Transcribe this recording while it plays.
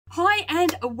Hi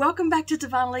and welcome back to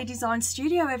Darvanalee Designs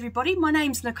Studio, everybody. My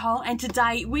name's Nicole and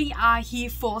today we are here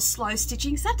for Slow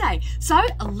Stitching Saturday. So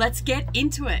let's get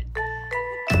into it.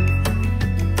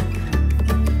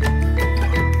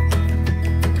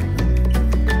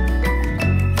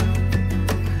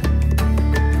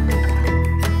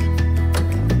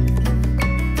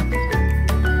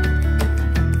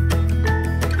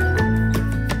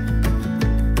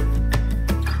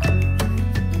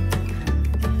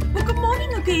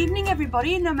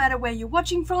 Everybody, no matter where you're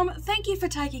watching from, thank you for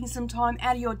taking some time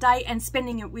out of your day and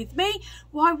spending it with me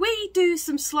while we do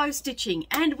some slow stitching.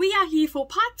 And we are here for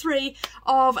part 3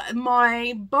 of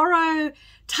my Boro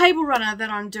table runner that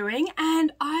I'm doing,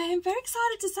 and I am very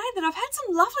excited to say that I've had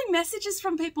some lovely messages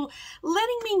from people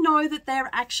letting me know that they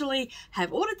actually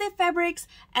have ordered their fabrics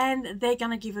and they're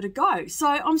going to give it a go. So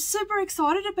I'm super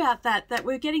excited about that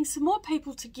we're getting some more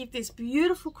people to give this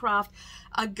beautiful craft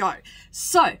a go.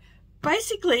 So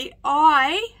basically,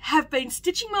 I have been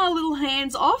stitching my little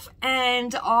hands off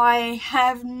and I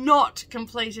have not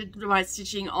completed my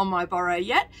stitching on my Boro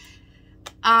yet,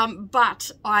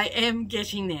 but I am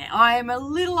getting there. I am a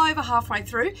little over halfway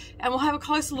through and we'll have a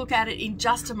closer look at it in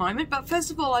just a moment. But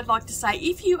first of all, I'd like to say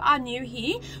if you are new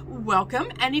here,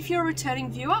 welcome, and if you're a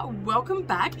returning viewer, welcome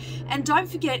back. And don't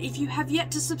forget, if you have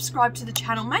yet to subscribe to the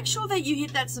channel, make sure that you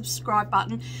hit that subscribe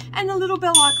button and the little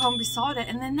bell icon beside it,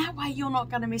 and then that way you're not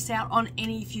going to miss out on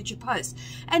any future posts.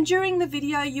 And during the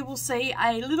video you will see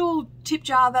a little tip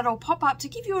jar that'll pop up to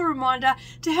give you a reminder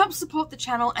to help support the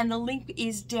channel, and the link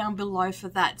is down below for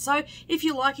that. So if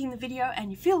you're liking the video and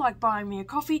you feel like buying me a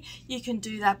coffee, you can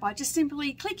do that by just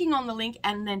simply clicking on the link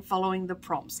and then following the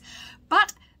prompts.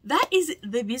 But that is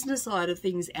the business side of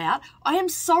things out. I am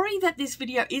sorry that this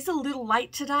video is a little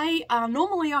late today.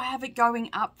 Normally I have it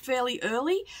going up fairly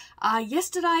early.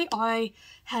 Yesterday I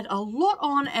had a lot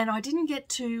on and I didn't get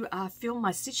to film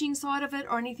my stitching side of it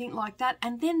or anything like that.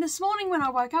 And then this morning when I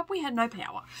woke up, we had no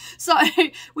power. So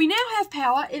we now have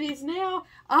power. It is now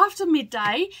after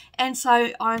midday, and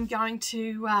so I'm going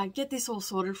to get this all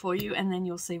sorted for you, and then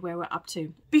you'll see where we're up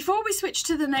to. Before we switch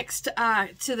to the next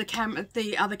to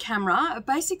the other camera,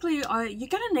 basically you're going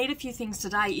to need a few things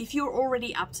today if you're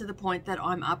already up to the point that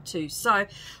I'm up to. So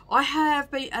I have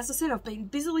been, as I said, I've been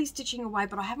busily stitching away,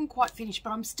 but I haven't quite finished.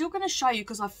 But I'm still going to show you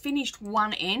because I've finished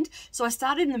one end. So I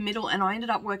started in the middle and I ended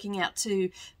up working out to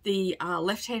the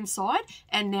left hand side,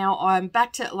 and now I'm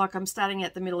back to, like, I'm starting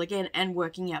at the middle again and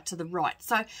working out to the right.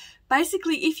 So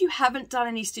basically, if you haven't done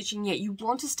any stitching yet, you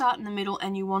want to start in the middle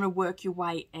and you want to work your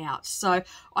way out. So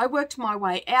I worked my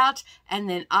way out and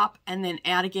then up and then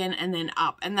out again and then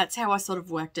up, and that's how I sort of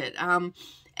worked it.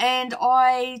 And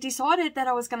I decided that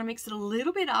I was going to mix it a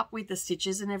little bit up with the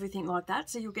stitches and everything like that,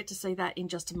 so you'll get to see that in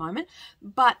just a moment.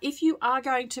 But if you are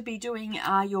going to be doing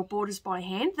your borders by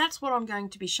hand, that's what I'm going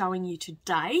to be showing you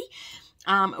today.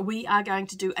 We are going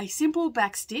to do a simple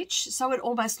back stitch, so it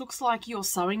almost looks like your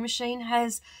sewing machine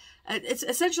has. It's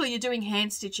essentially you're doing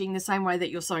hand stitching the same way that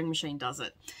your sewing machine does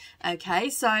it. Okay,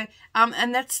 so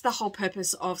and that's the whole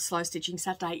purpose of Slow Stitching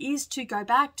Saturday, is to go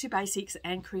back to basics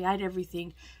and create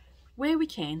everything where we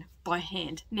can by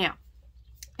hand. Now,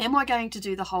 am I going to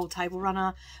do the whole table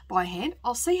runner by hand?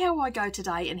 I'll see how I go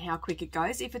today and how quick it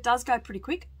goes. If it does go pretty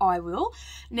quick, I will.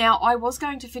 Now, I was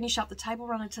going to finish up the table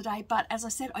runner today, but as I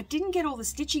said, I didn't get all the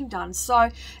stitching done.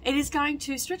 So it is going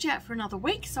to stretch out for another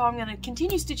week. So I'm going to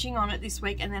continue stitching on it this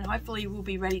week, and then hopefully we'll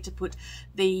be ready to put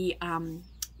the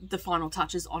final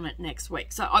touches on it next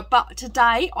week. So but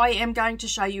today I am going to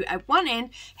show you at one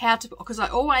end how to, because I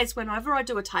always, whenever I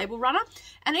do a table runner,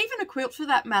 and even a quilt for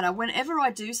that matter, whenever I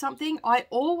do something, I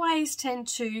always tend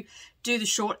to do the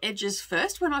short edges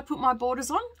first when I put my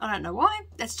borders on. I don't know why,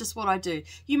 that's just what I do.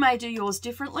 You may do yours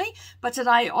differently, but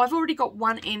today I've already got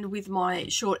one end with my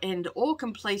short end all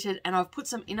completed, and I've put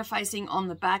some interfacing on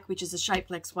the back, which is a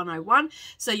Shapeflex 101,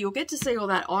 so you'll get to see all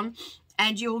that on.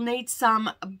 And you'll need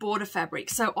some border fabric.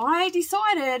 So I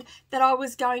decided that I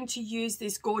was going to use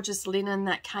this gorgeous linen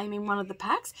that came in one of the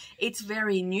packs. It's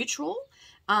very neutral,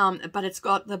 but it's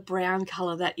got the brown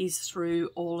color that is through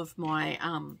all of my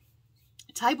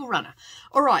table runner.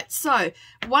 All right, so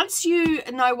once you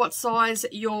know what size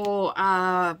your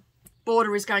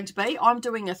border is going to be, I'm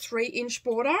doing a 3-inch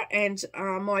border, and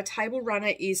my table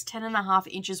runner is 10.5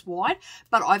 inches wide,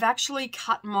 but I've actually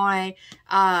cut my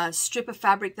strip of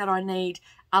fabric that I need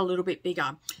a little bit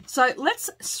bigger. So let's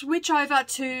switch over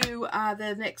to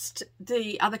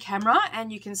the other camera,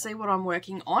 and you can see what I'm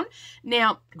working on.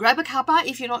 Now, grab a cuppa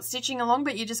if you're not stitching along,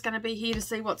 but you're just going to be here to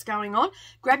see what's going on.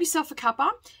 Grab yourself a cuppa.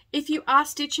 If you are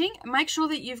stitching, make sure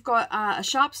that you've got a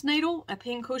sharps needle, a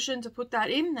pin cushion to put that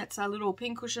in. That's a little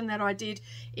pin cushion that I did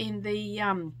in the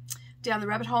Down the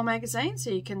Rabbit Hole magazine, so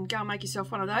you can go and make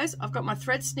yourself one of those. I've got my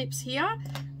thread snips here.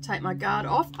 Take my guard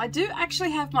off. I do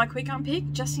actually have my quick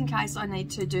unpick just in case I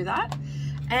need to do that.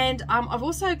 And I've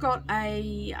also got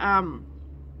a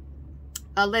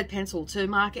lead pencil to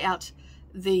mark out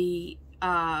the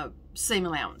seam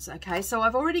allowance. Okay, so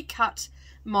I've already cut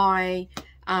my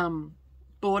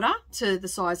border to the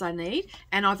size I need,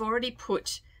 and I've already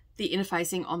put the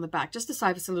interfacing on the back just to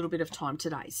save us a little bit of time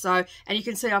today. So, and you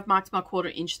can see I've marked my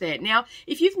 1/4 inch there. Now,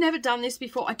 if you've never done this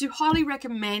before, I do highly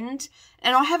recommend,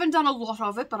 and I haven't done a lot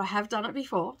of it, but I have done it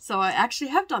before. So I actually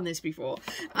have done this before.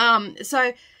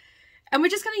 And we're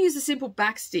just going to use a simple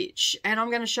back stitch, and I'm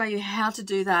going to show you how to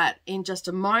do that in just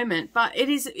a moment. But it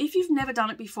is, if you've never done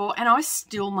it before, and I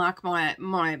still mark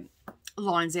my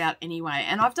lines out anyway,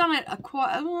 and I've done it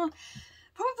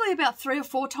probably about 3 or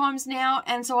 4 times now,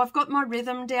 and so I've got my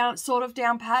rhythm down, sort of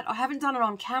down pat. I haven't done it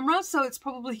on camera, so it's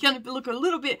probably going to look a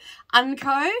little bit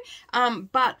unco,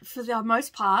 but for the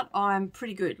most part, I'm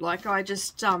pretty good. Like, I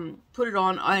just put it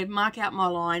on, I mark out my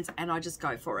lines, and I just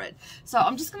go for it. So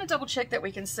I'm just going to double check that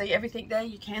we can see everything there.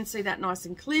 You can see that nice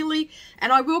and clearly,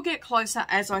 and I will get closer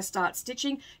as I start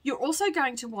stitching. You're also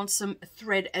going to want some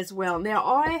thread as well. Now,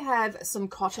 I have some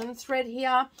cotton thread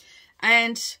here,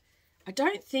 and I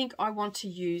don't think I want to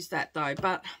use that though,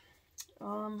 but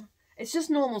it's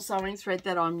just normal sewing thread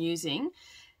that I'm using.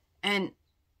 And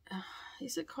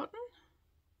is it cotton?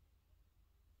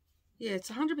 Yeah, it's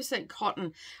 100%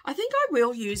 cotton. I think I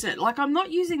will use it. Like, I'm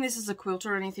not using this as a quilt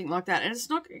or anything like that, and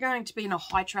it's not going to be in a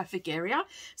high traffic area.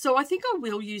 So I think I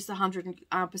will use the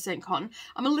 100% cotton.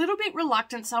 I'm a little bit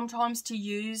reluctant sometimes to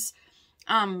use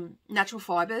natural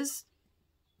fibers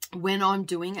when I'm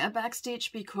doing a back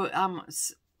stitch,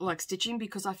 because like stitching,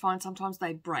 because I find sometimes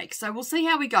they break. So we'll see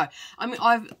how we go. I mean,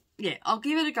 I'll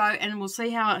give it a go, and we'll see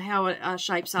how it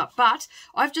shapes up. But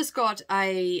I've just got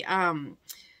a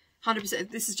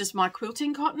 100%. This is just my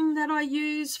quilting cotton that I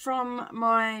use from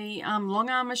my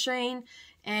long arm machine,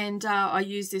 and I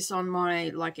use this on my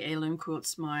like heirloom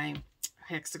quilts, my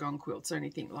hexagon quilts or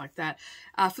anything like that.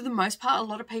 For the most part, a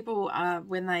lot of people,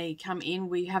 when they come in,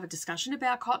 we have a discussion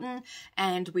about cotton,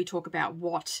 and we talk about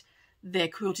what their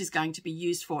quilt is going to be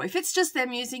used for. If it's just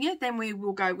them using it, then we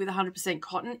will go with 100%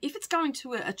 cotton. If it's going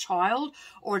to a child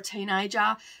or a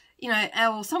teenager, you know,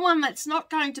 or someone that's not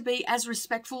going to be as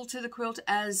respectful to the quilt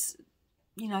as,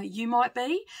 you know, you might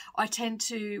be, we tend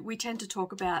to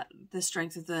talk about the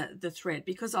strength of the thread,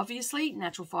 because obviously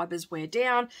natural fibers wear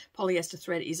down. Polyester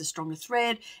thread is a stronger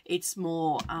thread. It's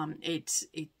more, it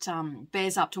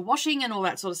bears up to washing and all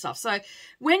that sort of stuff. So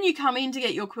when you come in to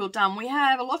get your quilt done, we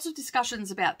have lots of discussions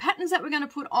about patterns that we're going to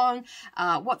put on,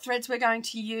 what threads we're going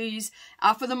to use.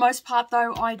 For the most part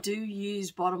though, I do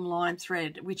use bottom line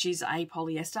thread, which is a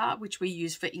polyester, which we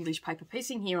use for English paper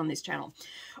piecing here on this channel.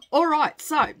 All right,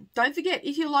 so don't forget,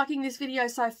 if you're liking this video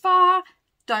so far,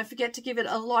 don't forget to give it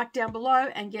a like down below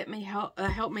and get me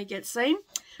help me get seen.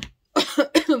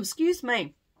 Excuse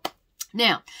me.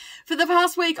 Now, for the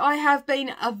past week, I have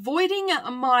been avoiding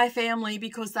my family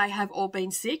because they have all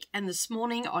been sick, and this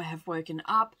morning I have woken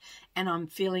up and I'm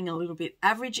feeling a little bit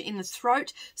average in the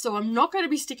throat, so I'm not going to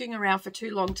be sticking around for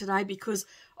too long today, because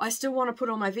I still want to put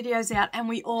all my videos out, and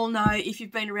we all know, if you've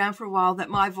been around for a while, that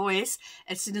my voice,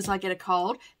 as soon as I get a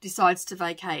cold, decides to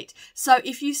vacate. So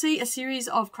if you see a series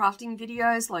of crafting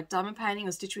videos like diamond painting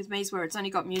or Stitch With Me's where it's only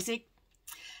got music,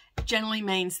 generally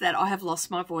means that I have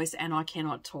lost my voice and I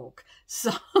cannot talk.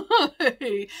 So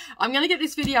I'm going to get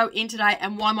this video in today,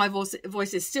 and while my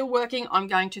voice is still working, I'm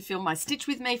going to film my Stitch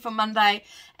With Me for Monday,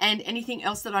 and anything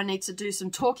else that I need to do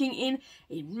some talking in.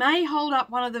 It may hold up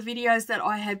one of the videos that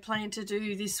I had planned to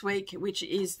do this week, which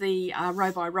is the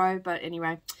row by row, but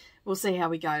anyway, we'll see how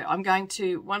we go. I'm going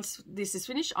to, once this is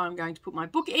finished, I'm going to put my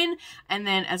book in, and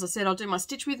then, as I said, I'll do my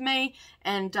Stitch With Me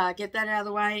and get that out of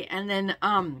the way, and then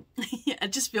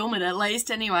just film it at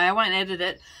least anyway. I won't edit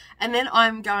it. And then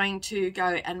I'm going to go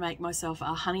and make myself a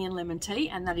honey and lemon tea,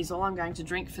 and that is all I'm going to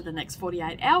drink for the next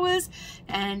 48 hours.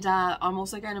 And I'm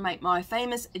also going to make my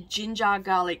famous ginger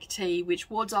garlic tea, which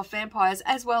wards off vampires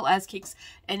as well as kicks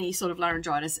any sort of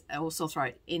laryngitis or sore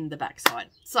throat in the backside.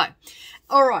 So,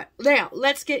 all right, now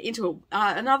let's get into it.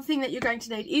 Another thing that you're going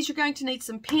to need is you're going to need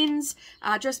some pins.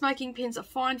 Dressmaking pins are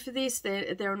fine for this.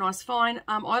 They're a nice fine.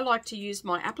 I like to use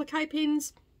my applique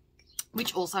pins,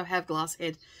 which also have glass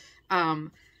heads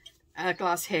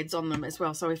on them as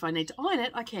well, so if I need to iron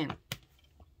it, I can.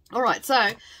 All right, so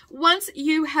once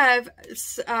you have,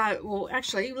 well,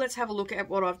 actually, let's have a look at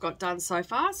what I've got done so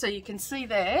far. So you can see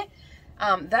there,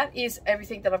 that is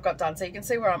everything that I've got done. So you can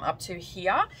see where I'm up to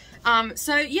here.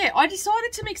 So yeah, I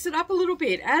decided to mix it up a little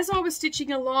bit. As I was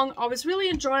stitching along, I was really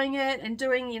enjoying it and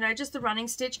doing, you know, just the running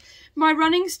stitch. My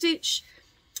running stitch,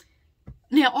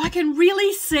 now I can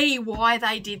really see why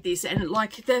they did this, and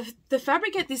like the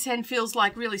fabric at this end feels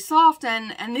like really soft,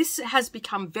 and this has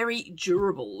become very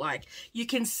durable. Like you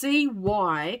can see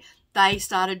why they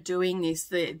started doing this,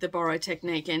 the Boro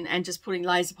technique, and just putting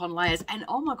layers upon layers. And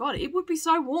oh my God, it would be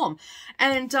so warm.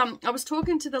 And I was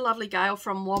talking to the lovely Gail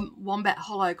from Wombat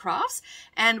Hollow Crafts,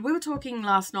 and we were talking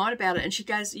last night about it, and she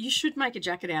goes, you should make a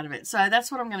jacket out of it. So that's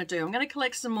what I'm going to do. I'm going to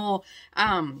collect some more.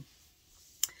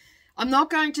 I'm not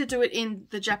going to do it in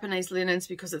the Japanese linens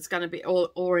because it's going to be,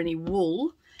 or any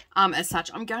wool. As such,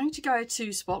 I'm going to go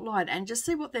to Spotlight and just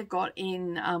see what they've got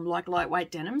in like lightweight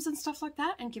denims and stuff like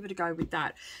that, and give it a go with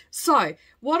that. So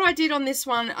what I did on this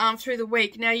one through the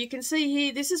week, now you can see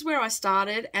here, this is where I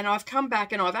started, and I've come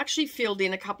back and I've actually filled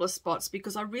in a couple of spots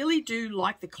because I really do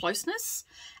like the closeness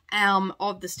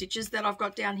of the stitches that I've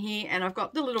got down here, and I've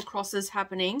got the little crosses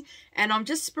happening, and I'm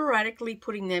just sporadically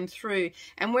putting them through.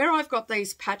 And where I've got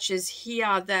these patches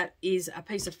here, that is a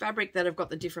piece of fabric that have got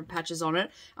the different patches on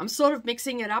it, I'm sort of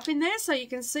mixing it up in there. So you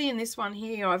can see in this one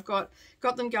here, I've got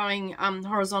them going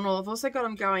horizontal. I've also got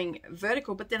them going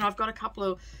vertical, but then I've got a couple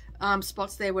of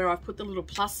spots there where I've put the little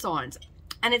plus signs.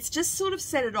 And it's just sort of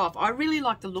set it off. I really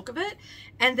like the look of it.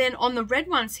 And then on the red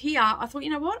ones here, I thought, you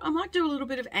know what? I might do a little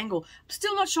bit of angle. I'm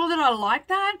still not sure that I like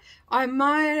that. I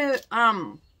might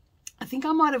I think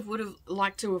I would have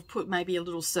liked to have put maybe a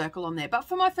little circle on there. But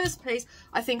for my first piece,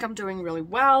 I think I'm doing really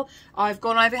well. I've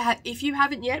gone over, if you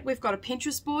haven't yet, we've got a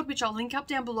Pinterest board, which I'll link up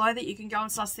down below, that you can go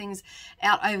and suss things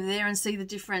out over there and see the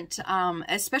different,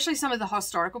 especially some of the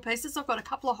historical pieces. I've got a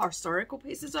couple of historical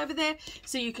pieces over there,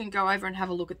 so you can go over and have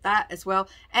a look at that as well.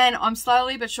 And I'm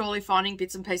slowly but surely finding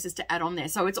bits and pieces to add on there.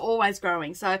 So it's always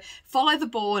growing. So follow the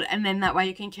board, and then that way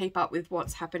you can keep up with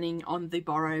what's happening on the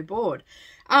Boro board.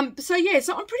 So yeah,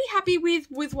 so I'm pretty happy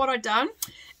with what I've done,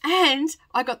 and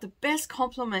I got the best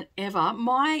compliment ever.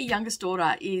 My youngest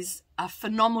daughter is a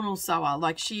phenomenal sewer.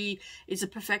 Like, she is a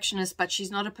perfectionist, but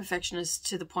she's not a perfectionist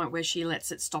to the point where she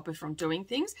lets it stop her from doing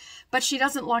things, but she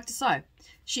doesn't like to sew.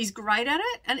 She's great at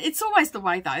it, and it's always the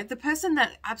way though. The person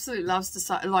that absolutely loves to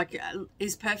sew, like,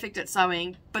 is perfect at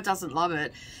sewing but doesn't love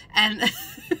it, and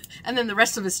and then the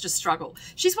rest of us just struggle.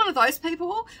 She's one of those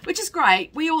people, which is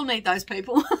great. We all need those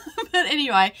people. But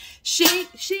anyway, she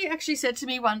actually said to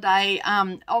me one day,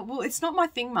 oh, well, it's not my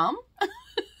thing, Mum.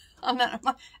 I'm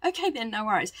like, okay then, no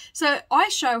worries. So I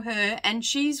show her, and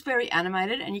she's very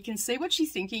animated, and you can see what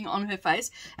she's thinking on her face.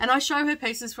 And I show her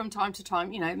pieces from time to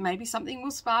time, you know, maybe something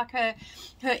will spark her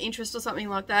interest or something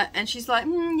like that. And she's like,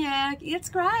 yeah, it's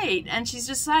great. And she's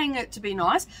just saying it to be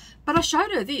nice. But I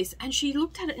showed her this, and she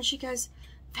looked at it and she goes,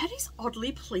 that is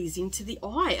oddly pleasing to the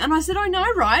eye. And I said, I know,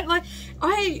 right? Like,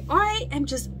 I am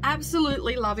just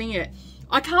absolutely loving it.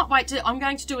 I can't wait to, I'm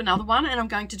going to do another one, and I'm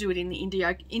going to do it in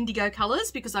the indigo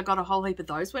colours, because I got a whole heap of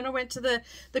those when I went to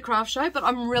the craft show, but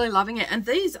I'm really loving it. And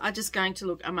these are just going to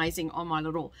look amazing on my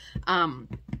little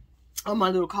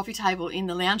coffee table in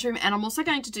the lounge room. And I'm also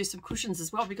going to do some cushions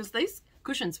as well, because these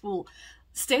cushions will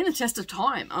stand the test of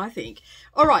time, I think.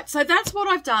 All right, so that's what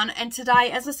I've done. And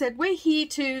today, as I said, we're here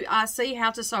to see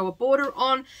how to sew a border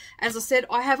on. As I said,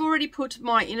 I have already put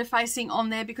my interfacing on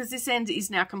there because this end is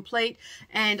now complete,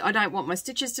 and I don't want my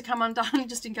stitches to come undone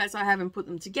just in case I haven't put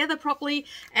them together properly.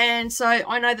 And so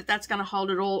I know that that's going to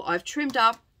hold it all. I've trimmed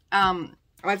up,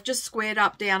 I've just squared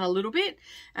up down a little bit.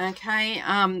 Okay,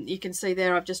 you can see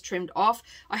there I've just trimmed off.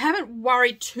 I haven't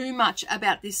worried too much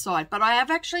about this side, but I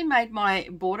have actually made my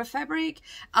border fabric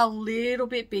a little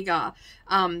bit bigger,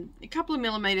 a couple of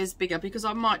millimeters bigger, because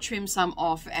I might trim some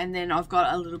off, and then I've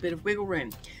got a little bit of wiggle room.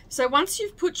 So once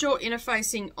you've put your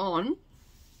interfacing on,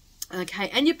 okay,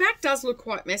 and your back does look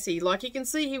quite messy, like you can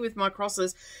see here with my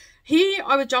crosses. Here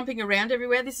I was jumping around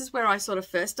everywhere. This is where I sort of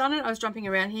first done it. I was jumping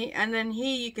around here, and then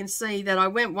here you can see that I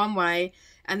went one way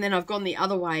and then I've gone the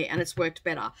other way, and it's worked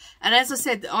better. And as I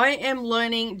said, I am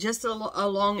learning just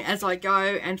along as I go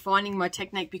and finding my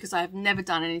technique, because I have never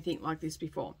done anything like this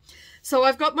before. So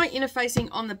I've got my interfacing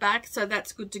on the back, so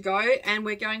that's good to go. And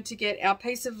we're going to get our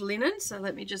piece of linen. So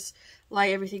let me just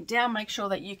lay everything down, make sure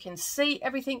that you can see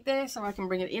everything there, so I can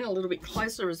bring it in a little bit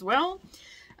closer as well.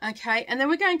 Okay, and then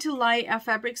we're going to lay our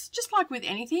fabrics just like with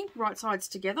anything, right sides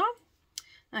together.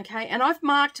 Okay, and I've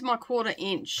marked my 1/4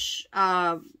 inch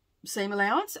seam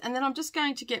allowance, and then I'm just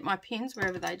going to get my pins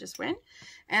wherever they just went,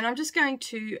 and I'm just going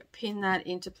to pin that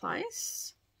into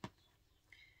place,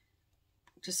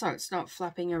 just so it's not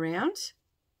flapping around.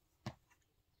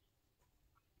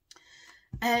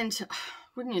 And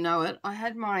wouldn't you know it, I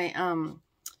had my,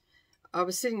 I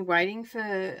was sitting waiting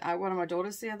for one of my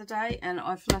daughters the other day, and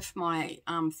I've left my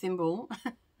thimble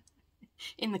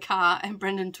in the car, and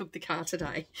Brendan took the car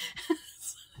today.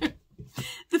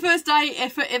 The first day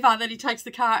ever that he takes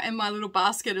the car, and my little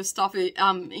basket of stuff,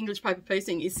 English paper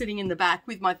piecing, is sitting in the back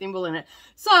with my thimble in it.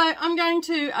 So I'm going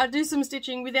to do some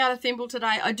stitching without a thimble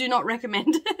today. I do not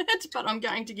recommend it, but I'm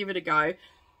going to give it a go.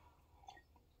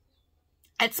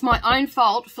 It's my own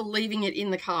fault for leaving it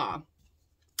in the car.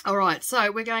 All right,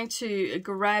 so we're going to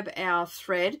grab our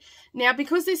thread. Now,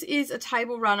 because this is a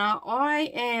table runner,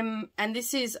 and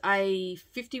this is a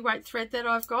 50 weight thread that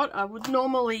I've got. I would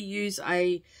normally use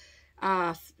a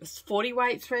 40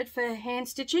 weight thread for hand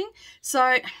stitching.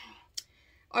 So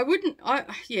I wouldn't,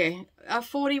 yeah, a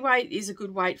 40 weight is a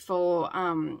good weight for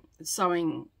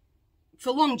sewing,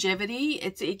 for longevity.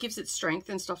 It gives it strength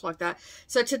and stuff like that.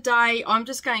 So today I'm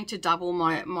just going to double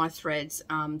my threads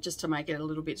just to make it a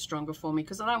little bit stronger for me,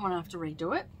 because I don't want to have to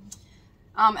redo it.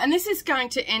 And this is going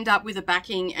to end up with a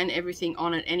backing and everything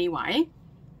on it anyway,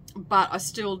 but I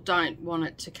still don't want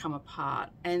it to come apart.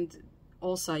 And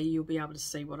also you'll be able to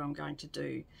see what I'm going to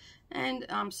do. And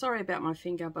I'm sorry about my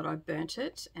finger, but I burnt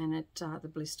it, and the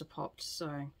blister popped.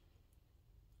 So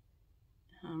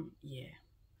yeah.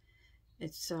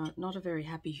 It's not a very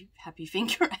happy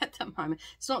finger at the moment.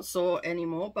 It's not sore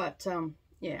anymore, but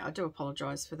yeah, I do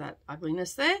apologise for that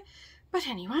ugliness there. But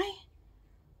anyway,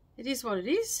 it is what it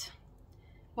is.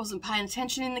 Wasn't paying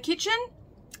attention in the kitchen,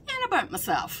 and I burnt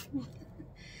myself.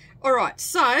 All right,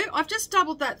 so I've just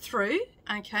doubled that through,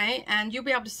 okay, and you'll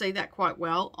be able to see that quite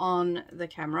well on the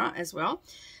camera as well.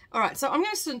 All right, so I'm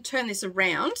going to turn this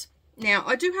around. Now,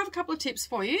 I do have a couple of tips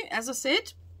for you, as I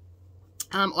said.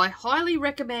 I highly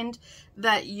recommend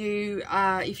that you,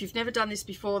 if you've never done this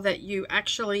before, that you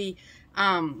actually,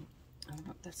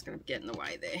 that's going to get in the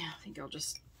way there. I think I'll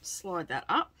just slide that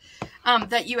up.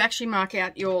 That you actually mark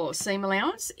out your seam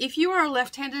allowance. If you are a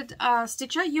left-handed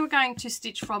stitcher, you're going to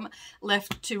stitch from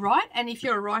left to right. And if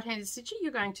you're a right-handed stitcher,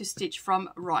 you're going to stitch from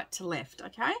right to left,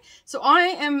 okay? So I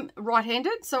am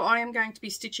right-handed, so I am going to be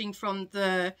stitching from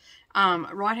the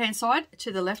right-hand side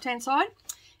to the left-hand side.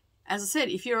 As I said,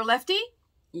 if you're a lefty,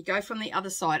 you go from the other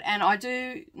side. And I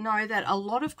do know that a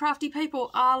lot of crafty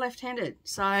people are left-handed.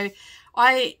 So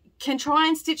I can try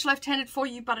and stitch left-handed for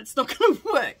you, but it's not going to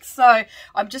work. So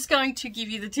I'm just going to give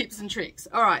you the tips and tricks.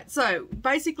 All right, so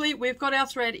basically we've got our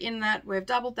thread in that. We've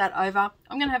doubled that over.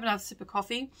 I'm going to have another sip of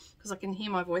coffee because I can hear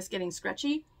my voice getting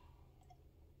scratchy.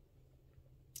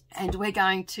 And we're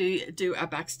going to do a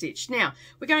back stitch. Now,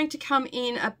 we're going to come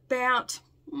in about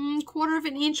 1/4 of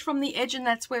an inch from the edge, and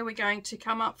that's where we're going to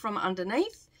come up from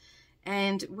underneath.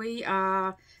 And we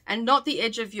are, and not the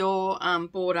edge of your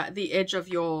border, the edge of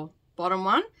your bottom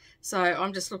one. So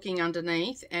I'm just looking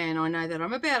underneath, and I know that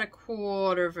I'm about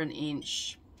 1/4 of an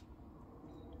inch.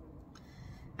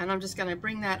 And I'm just going to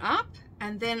bring that up,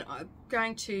 and then I'm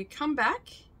going to come back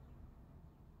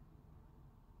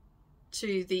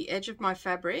to the edge of my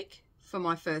fabric for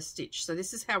my first stitch. So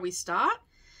this is how we start.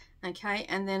 Okay,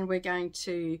 and then we're going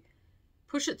to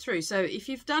push it through. So if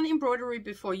you've done embroidery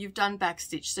before, you've done back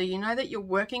stitch, so you know that you're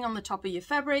working on the top of your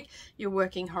fabric, you're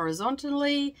working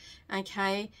horizontally,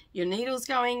 okay, your needle's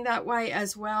going that way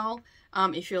as well.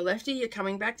 If you're lefty, you're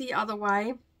coming back the other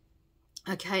way,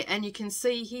 okay, and you can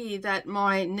see here that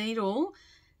my needle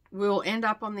will end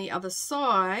up on the other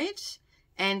side,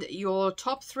 and your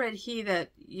top thread here that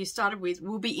you started with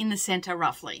will be in the center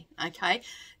roughly, okay.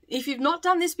 If you've not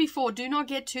done this before, do not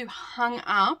get too hung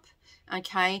up,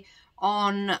 okay,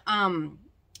 on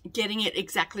getting it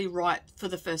exactly right for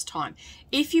the first time.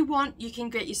 If you want, you can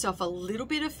get yourself a little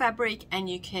bit of fabric, and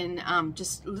you can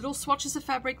just little swatches of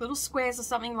fabric, little squares or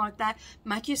something like that.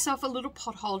 Make yourself a little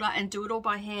pot holder and do it all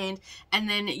by hand, and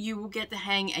then you will get the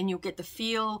hang and you'll get the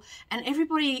feel. And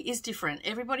everybody is different.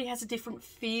 Everybody has a different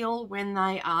feel when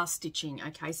they are stitching,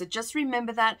 okay? So just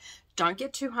remember that. Don't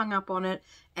get too hung up on it,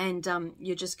 and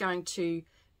you're just going to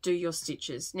do your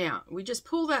stitches. Now we just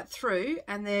pull that through,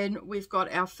 and then we've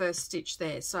got our first stitch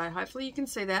there. So hopefully you can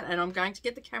see that, and I'm going to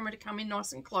get the camera to come in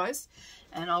nice and close,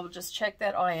 and I'll just check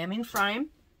that I am in frame.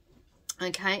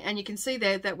 Okay, and you can see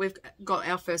there that we've got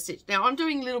our first stitch. Now I'm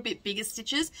doing a little bit bigger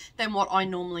stitches than what I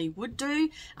normally would do,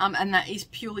 and that is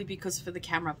purely because for the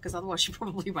camera, because otherwise you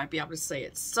probably won't be able to see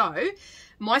it. So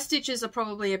my stitches are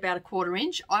probably about 1/4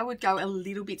 inch. I would go a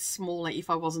little bit smaller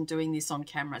if I wasn't doing this on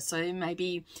camera. So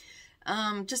maybe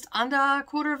just under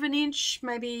 1/4 of an inch,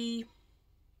 maybe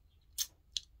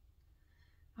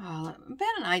about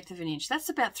 1/8 of an inch. That's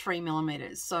about 3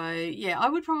 millimeters. So yeah, I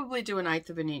would probably do 1/8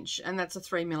 of an inch, and that's a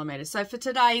 3 millimeters. So for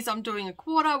today's, I'm doing a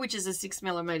 1/4, which is a 6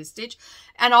 millimeter stitch,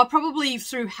 and I'll probably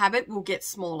through habit will get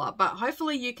smaller, but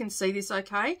hopefully you can see this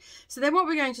okay. So then what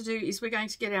we're going to do is we're going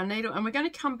to get our needle, and we're going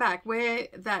to come back where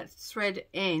that thread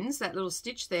ends, that little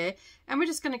stitch there, and we're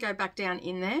just going to go back down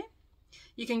in there.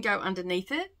 You can go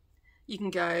underneath it, you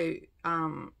can go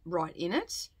right in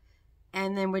it,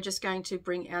 and then we're just going to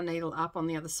bring our needle up on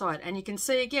the other side. And you can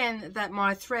see again that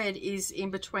my thread is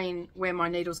in between where my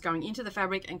needle's going into the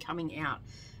fabric and coming out.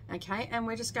 Okay, and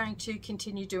we're just going to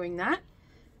continue doing that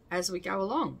as we go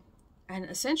along. And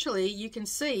essentially you can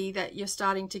see that you're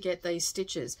starting to get these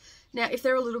stitches. Now, if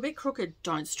they're a little bit crooked,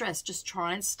 don't stress. Just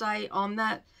try and stay on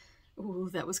that. Ooh,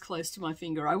 that was close to my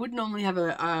finger. I would normally have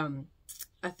a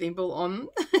thimble on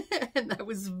and that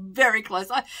was very close.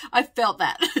 I felt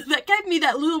that. That gave me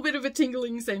that little bit of a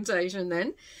tingling sensation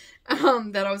then,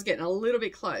 that I was getting a little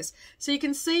bit close. So you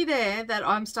can see there that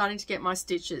I'm starting to get my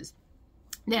stitches.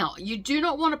 Now, you do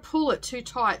not want to pull it too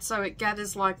tight so it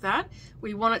gathers like that.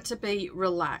 We want it to be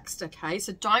relaxed, okay?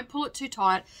 So don't pull it too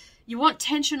tight. You want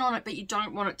tension on it, but you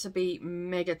don't want it to be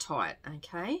mega tight,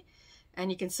 okay?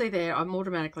 And you can see there, I'm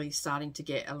automatically starting to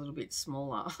get a little bit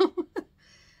smaller.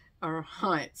 All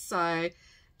right, so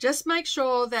just make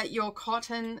sure that your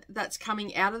cotton that's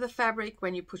coming out of the fabric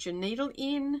when you put your needle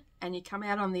in and you come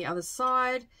out on the other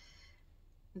side,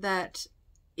 that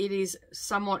it is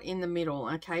somewhat in the middle,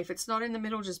 okay? If it's not in the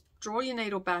middle, just draw your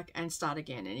needle back and start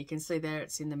again. And you can see there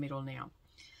it's in the middle now.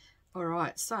 All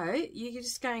right, so you're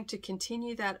just going to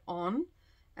continue that on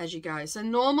as you go. So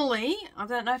normally, I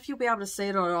don't know if you'll be able to see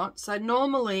it or not, so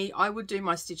normally I would do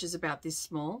my stitches about this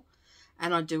small,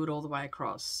 and I do it all the way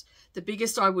across. The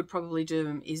biggest I would probably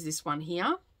do is this one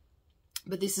here,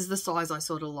 but this is the size I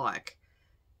sort of like.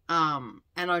 And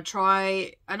I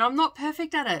try, and I'm not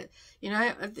perfect at it. You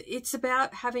know, it's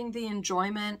about having the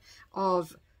enjoyment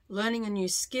of learning a new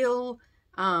skill,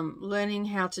 learning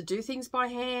how to do things by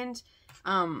hand,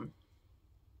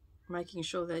 making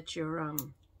sure that your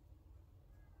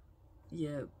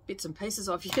bits and pieces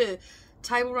of your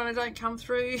table runner don't come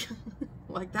through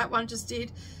like that one just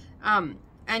did.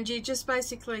 And you just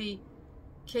basically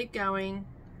keep going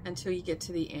until you get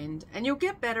to the end, and you'll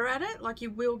get better at it. Like,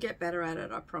 you will get better at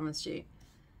it, I promise you.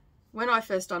 When I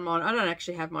first done mine, I don't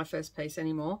actually have my first piece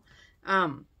anymore.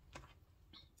 I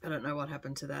don't know what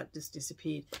happened to that, just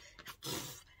disappeared.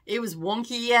 It was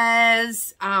wonky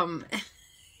as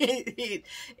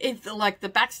like the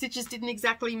back stitches didn't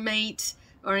exactly meet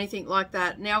or anything like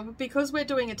that. Now, because we're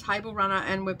doing a table runner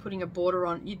and we're putting a border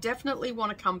on, you definitely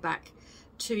want to come back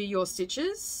to your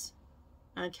stitches,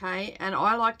 okay? And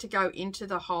I like to go into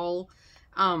the hole,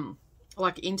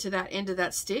 like into that end of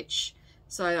that stitch.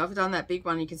 So I've done that big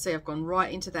one. You can see I've gone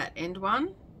right into that end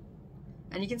one,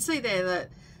 and you can see there that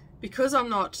because I'm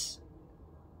not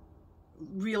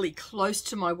really close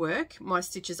to my work, my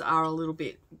stitches are a little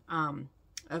bit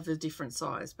of a different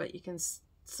size, but you can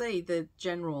see the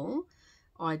general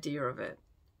idea of it.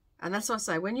 And that's what I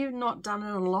say, when you've not done it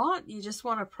a lot, you just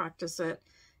want to practice it,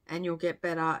 and you'll get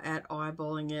better at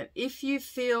eyeballing it. If you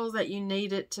feel that you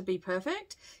need it to be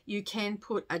perfect, you can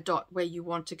put a dot where you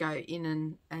want to go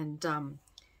in and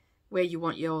where you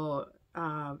want your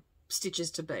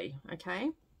stitches to be,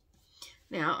 okay?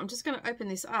 Now, I'm just going to open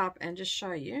this up and just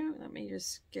show you. Let me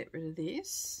just get rid of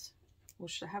this. We'll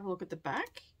have a look at the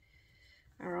back.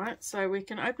 All right, so we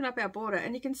can open up our border,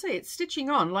 and you can see it's stitching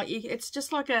on. Like, it's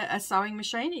just like a sewing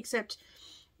machine, except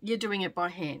you're doing it by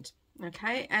hand.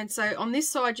 Okay, and so on this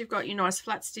side you've got your nice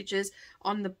flat stitches.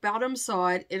 On the bottom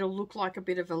side it'll look like a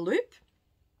bit of a loop.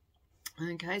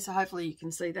 Okay, so hopefully you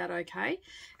can see that okay.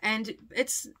 And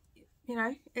it's, you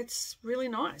know, it's really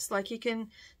nice. Like, you can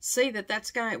see that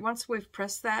that's going, once we've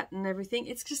pressed that and everything,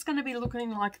 it's just going to be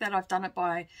looking like that I've done it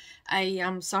by a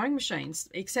sewing machine,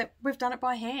 except we've done it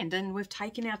by hand, and we've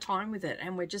taken our time with it,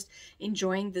 and we're just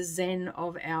enjoying the zen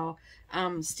of our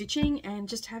stitching and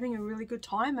just having a really good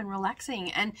time and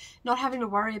relaxing, and not having to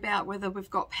worry about whether we've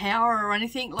got power or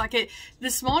anything like it.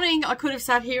 This morning I could have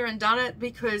sat here and done it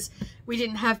because we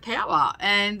didn't have power,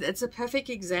 and it's a perfect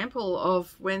example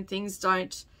of when things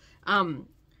don't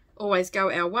always go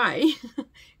our way.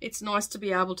 It's nice to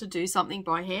be able to do something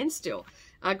by hand still.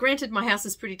 Granted, my house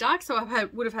is pretty dark, so I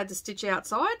would have had to stitch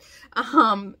outside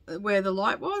where the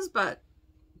light was, but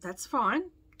that's fine.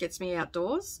 Gets me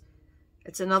outdoors.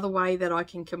 It's another way that I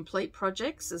can complete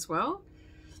projects as well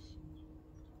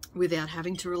without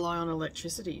having to rely on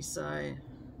electricity. So,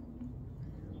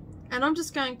 and I'm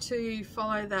just going to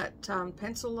follow that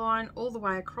pencil line all the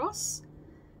way across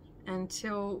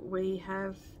until we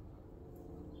have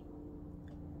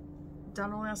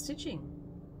done all our stitching.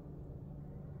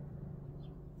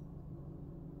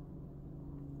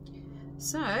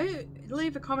 So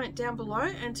leave a comment down below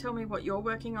and tell me what you're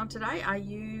working on today. Are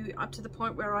you up to the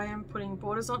point where I am putting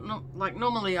borders on? Not like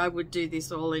normally I would do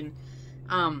this all in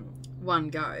one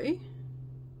go,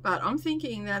 but I'm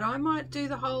thinking that I might do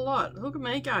the whole lot. Look at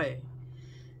me go.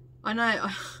 I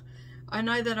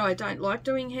know that I don't like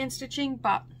doing hand stitching,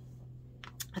 but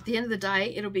at the end of the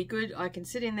day it'll be good. I can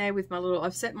sit in there with my little,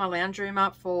 I've set my lounge room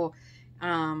up for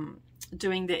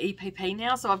doing the EPP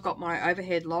now, so I've got my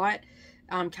overhead light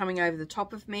coming over the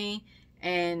top of me,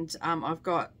 and I've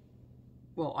got,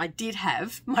 well, I did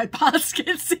have my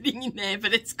basket sitting in there,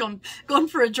 but it's gone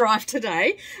for a drive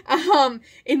today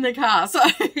in the car. So,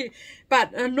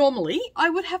 but normally I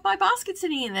would have my basket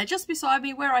sitting in there just beside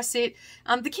me where I sit.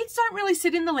 The kids don't really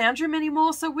sit in the lounge room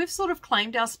anymore, so we've sort of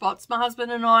claimed our spots, my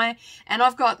husband and I. And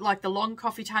I've got like the long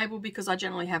coffee table because I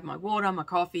generally have my water, my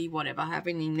coffee, whatever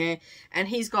happening there. And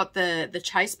he's got the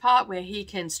chase part where he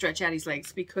can stretch out his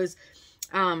legs because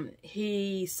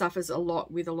he suffers a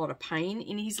lot with a lot of pain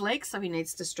in his legs, so he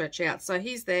needs to stretch out. So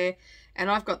he's there, and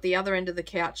I've got the other end of the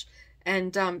couch.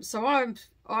 And so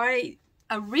I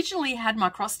originally had my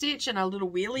cross stitch and a little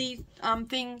wheelie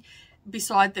thing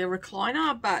beside the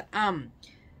recliner, but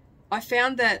I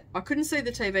found that I couldn't see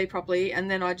the TV properly,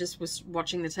 and then I just was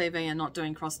watching the TV and not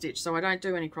doing cross stitch. So I don't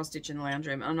do any cross stitch in the lounge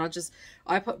room. And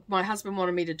my husband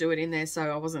wanted me to do it in there, so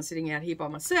I wasn't sitting out here by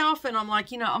myself. And I'm like,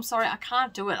 you know, I'm sorry, I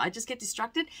can't do it. I just get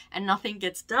distracted and nothing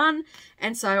gets done.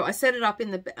 And so I set it up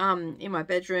in the in my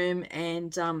bedroom,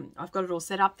 and I've got it all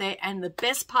set up there. And the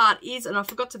best part is, and I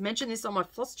forgot to mention this on my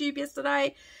floss tube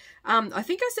yesterday, I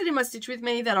think I said in my Stitch With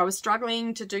Me that I was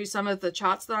struggling to do some of the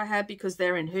charts that I had because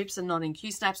they're in hoops and not in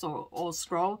Q-snaps or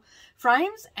scroll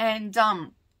frames. And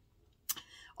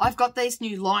I've got these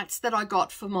new lights that I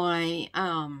got for my,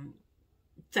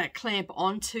 that clamp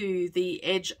onto the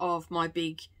edge of my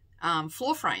big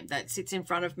floor frame that sits in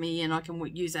front of me, and I can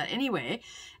use that anywhere.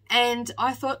 And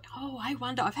I thought, oh, I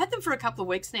wonder, I've had them for a couple of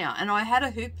weeks now, and I had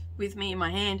a hoop with me in my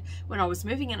hand when I was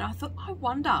moving, and I thought, I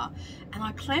wonder, and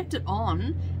I clamped it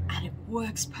on, and it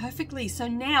works perfectly. So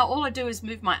now all I do is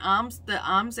move my arms,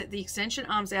 the extension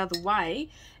arms out of the way,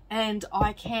 and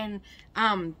I can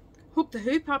hook the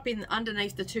hoop up in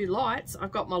underneath the two lights.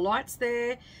 I've got my lights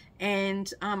there,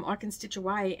 and I can stitch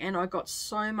away, and I got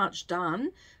so much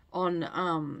done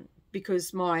on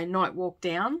because my night walk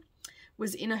down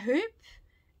was in a hoop.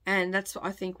 And that's,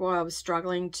 I think, why I was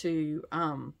struggling to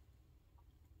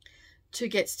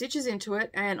get stitches into it.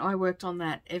 And I worked on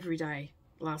that every day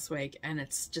last week, and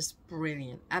it's just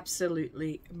brilliant,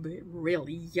 absolutely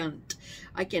brilliant.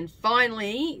 I can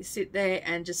finally sit there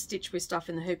and just stitch with stuff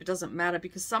in the hoop. It doesn't matter,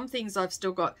 because some things I've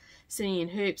still got sitting in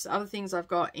hoops, other things I've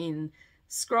got in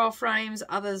scroll frames,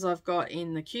 others I've got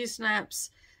in the Q-snaps.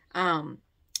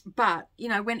 But, you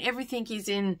know, when everything is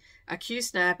in a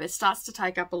Q-snap, it starts to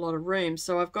take up a lot of room.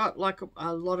 So I've got like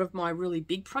a lot of my really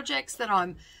big projects that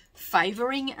I'm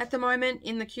favoring at the moment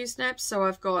in the Q-snaps. So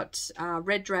I've got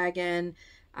Red Dragon,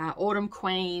 Autumn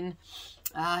Queen,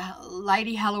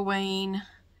 Lady Halloween,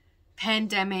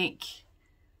 Pandemic,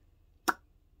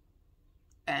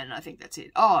 and I think that's it.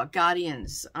 Oh,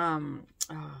 Guardians.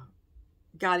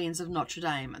 Guardians of Notre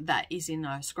Dame, that is in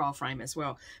a scroll frame as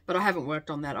well, but I haven't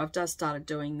worked on that. I've just started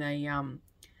doing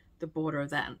the border of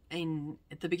that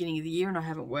at the beginning of the year, and I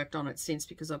haven't worked on it since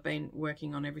because I've been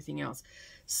working on everything else.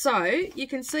 So you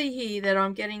can see here that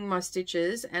I'm getting my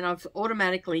stitches, and I've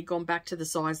automatically gone back to the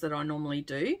size that I normally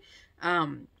do,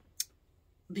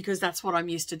 because that's what I'm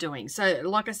used to doing. So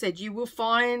like I said, you will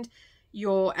find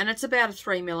your, and it's about a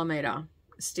 3mm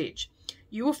stitch,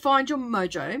 you will find your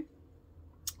mojo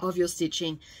of your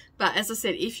stitching. But as I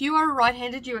said, if you are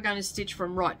right-handed, you are going to stitch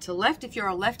from right to left. If you're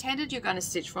a left-handed, you're going to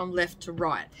stitch from left to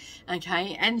right.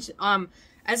 Okay, and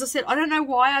as I said, I don't know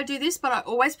why I do this, but I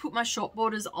always put my short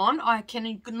borders on. I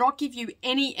cannot give you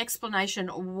any explanation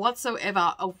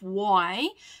whatsoever of why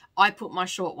I put my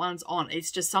short ones on.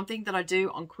 It's just something that I do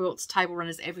on quilts, table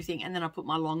runners, everything, and then I put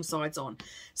my long sides on.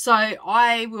 So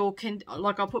I will,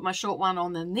 I'll put my short one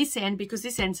on this end because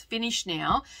this end's finished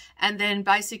now, and then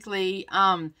basically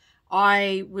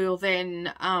I will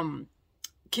then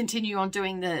continue on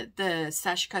doing the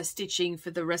Sashiko stitching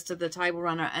for the rest of the table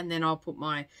runner, and then I'll put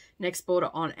my next border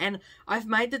on. And I've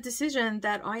made the decision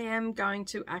that I am going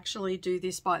to actually do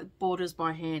this by borders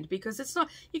by hand, because it's not,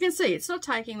 you can see it's not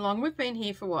taking long. We've been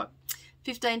here for what,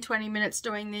 15-20 minutes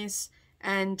doing this,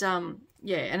 and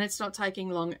yeah, and it's not taking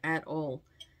long at all.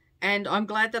 And I'm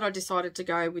glad that I decided to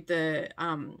go with the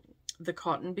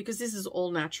cotton, because this is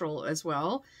all natural as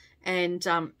well. and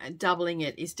doubling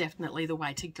it is definitely the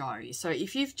way to go. So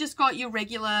if you've just got your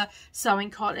regular sewing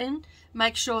cotton,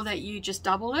 make sure that you just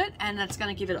double it, and that's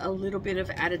going to give it a little bit of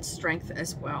added strength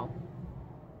as well.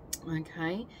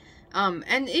 Okay.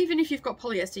 And even if you've got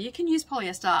polyester, you can use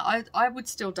polyester. I would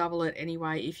still double it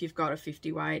anyway if you've got a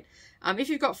 50 weight. If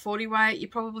you've got 40 weight, you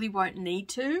probably won't need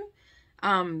to.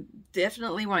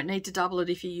 Definitely won't need to double it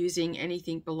if you're using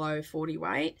anything below 40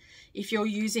 weight. If you're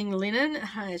using linen,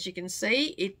 as you can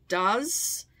see, it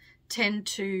does tend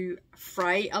to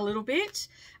fray a little bit.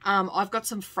 I've got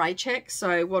some fray check,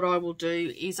 so what I will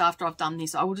do is after I've done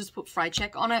this, I will just put fray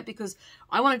check on it, because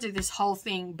I want to do this whole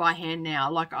thing by hand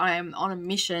now. Like, I am on a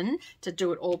mission to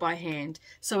do it all by hand,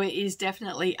 so it is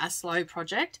definitely a slow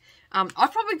project.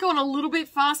 I've probably gone a little bit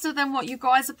faster than what you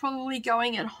guys are probably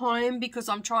going at home, because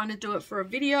I'm trying to do it for a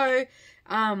video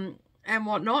and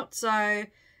whatnot. So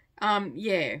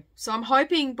yeah, so I'm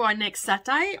hoping by next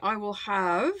Saturday I will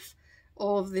have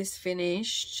all of this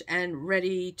finished and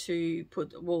ready to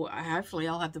put, well, hopefully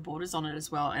I'll have the borders on it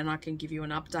as well, and I can give you an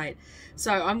update.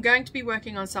 So I'm going to be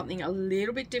working on something a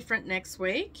little bit different next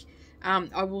week.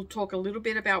 I will talk a little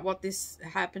bit about what this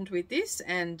happened with this,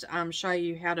 and show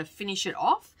you how to finish it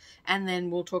off, and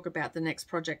then we'll talk about the next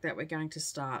project that we're going to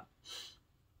start.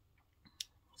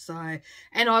 So,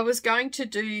 and I was going to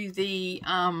do the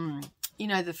you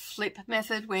know, the flip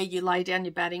method where you lay down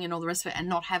your batting and all the rest of it and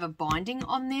not have a binding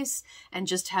on this and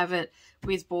just have it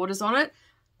with borders on it.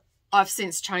 I've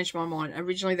since changed my mind.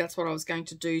 Originally, that's what I was going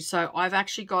to do. So I've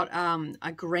actually got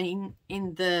a green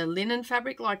in the linen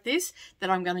fabric like this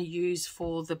that I'm going to use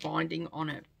for the binding on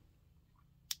it.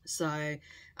 So,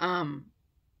 and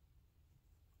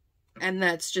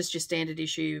that's just your standard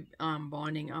issue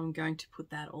binding. I'm going to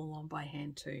put that all on by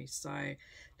hand too. So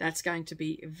that's going to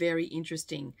be very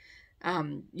interesting.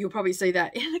 You'll probably see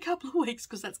that in a couple of weeks,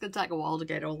 because that's going to take a while to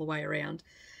get all the way around.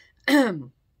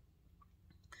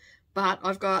 But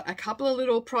I've got a couple of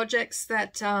little projects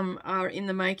that are in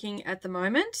the making at the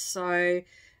moment, so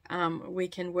we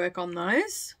can work on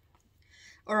those.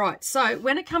 All right, so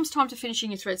when it comes time to finishing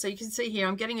your thread, so you can see here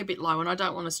I'm getting a bit low and I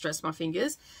don't want to stress my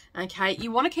fingers. Okay,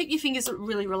 you want to keep your fingers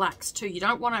really relaxed too. You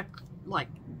don't want to like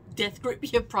death grip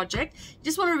your project. You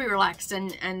just want to be relaxed,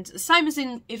 and same as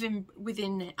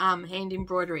within hand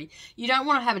embroidery. You don't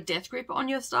want to have a death grip on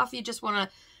your stuff. You just want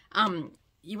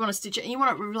to stitch it and you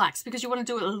want to relax, because you want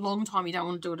to do it a long time. You don't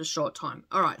want to do it a short time.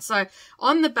 All right, so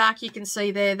on the back you can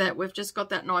see there that we've just got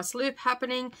that nice loop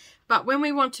happening. But when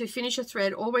we want to finish a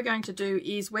thread, all we're going to do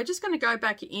is we're just going to go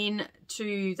back in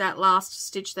to that last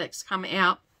stitch that's come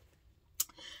out.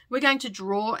 We're going to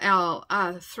draw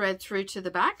our thread through to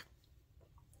the back.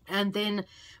 And then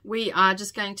we are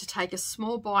just going to take a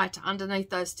small bite underneath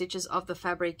those stitches of the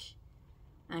fabric,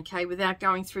 okay, without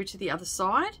going through to the other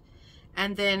side.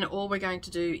 And then all we're going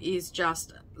to do is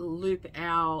just loop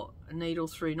our needle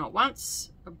through, not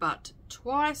once, but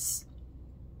twice.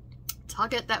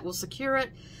 Tug it, that will secure it.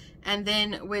 And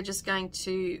then we're just going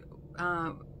to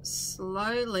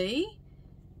slowly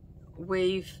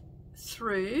weave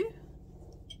through.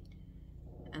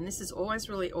 And this is always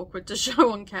really awkward to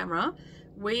show on camera.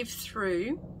 Weave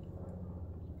through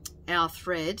our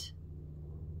thread,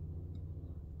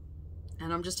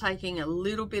 and I'm just taking a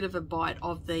little bit of a bite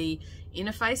of the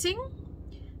inner facing,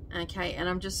 okay, and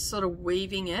I'm just sort of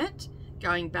weaving it,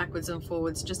 going backwards and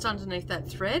forwards just underneath that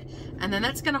thread, and then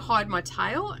that's going to hide my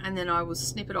tail, and then I will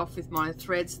snip it off with my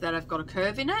threads that have got a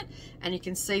curve in it, and you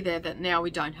can see there that now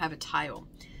we don't have a tail.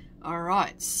 All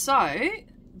right, so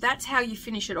that's how you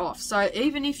finish it off. So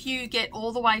even if you get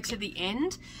all the way to the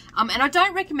end, and I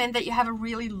don't recommend that you have a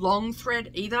really long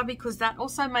thread either, because that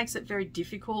also makes it very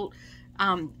difficult,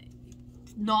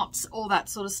 knots, all that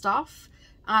sort of stuff.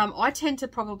 I tend to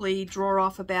probably draw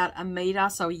off about 1 meter,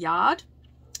 so a yard,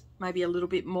 maybe a little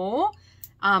bit more,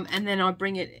 and then I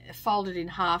bring it, fold it in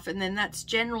half, and then that's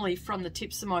generally from the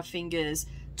tips of my fingers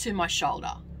to my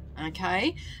shoulder.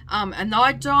 Okay, and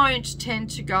I don't tend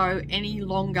to go any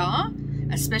longer,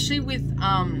 especially with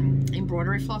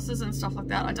embroidery flosses and stuff like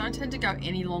that. I don't tend to go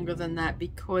any longer than that,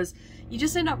 because you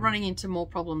just end up running into more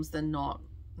problems than not.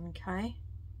 Okay,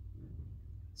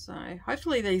 so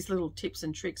hopefully these little tips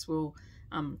and tricks will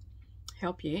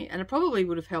help you, and it probably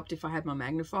would have helped if I had my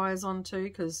magnifiers on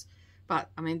too, but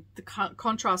I mean the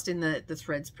contrast in the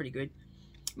thread's pretty good.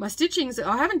 My stitching's,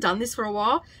 I haven't done this for a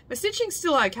while. My stitching's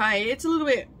still okay. It's a little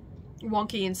bit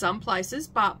wonky in some places,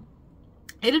 but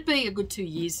it'd be a good 2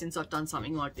 years since I've done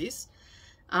something like this.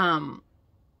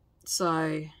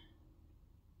 So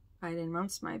 18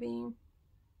 months maybe.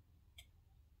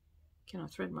 Can I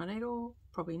thread my needle?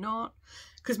 Probably not,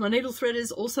 because my needle thread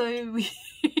is also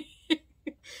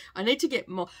I need to get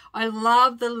more. I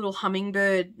love the little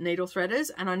hummingbird needle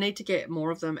threaders, and I need to get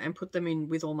more of them and put them in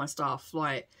with all my stuff,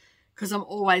 like, because I'm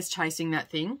always chasing that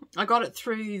thing. I got it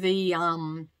through the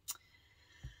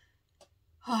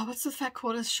what's the Fat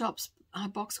Quarters Shops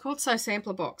box called? So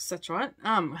Sampler Box, that's right.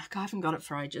 I haven't got it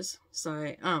for ages.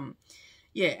 So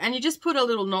yeah, and you just put a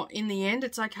little knot in the end.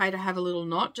 It's okay to have a little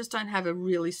knot, just don't have a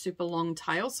really super long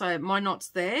tail. So my knot's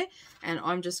there, and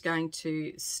I'm just going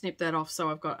to snip that off so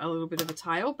I've got a little bit of a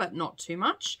tail, but not too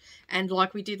much. And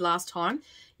like we did last time,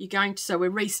 you're going to, so we're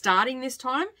restarting this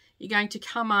time, you're going to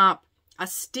come up a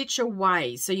stitch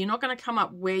away. So you're not going to come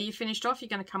up where you finished off, you're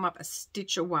going to come up a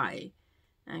stitch away.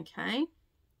 Okay,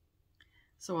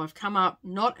 so I've come up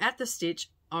not at the stitch,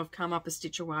 I've come up a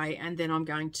stitch away, and then I'm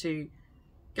going to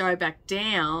go back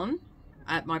down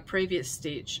at my previous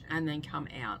stitch and then come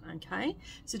out. Okay,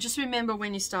 so just remember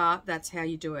when you start, that's how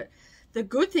you do it. The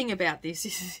good thing about this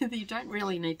is that you don't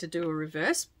really need to do a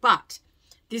reverse, but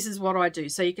this is what I do.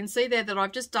 So you can see there that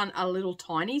I've just done a little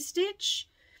tiny stitch,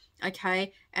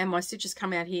 okay, and my stitches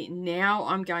come out here. Now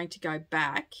I'm going to go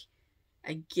back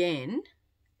again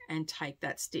and take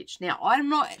that stitch. Now I'm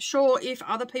not sure if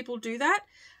other people do that.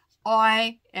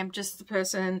 I am just the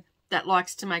person that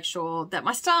likes to make sure that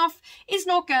my stuff is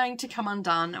not going to come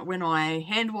undone when I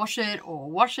hand wash it or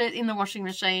wash it in the washing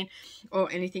machine or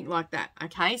anything like that.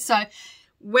 Okay, so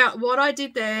well, what I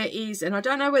did there is, and I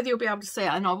don't know whether you'll be able to see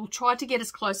it, and I will try to get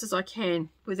as close as I can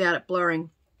without it blurring.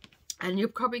 And you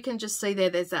probably can just see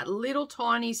there's that little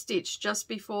tiny stitch just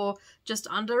before, just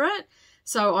under it.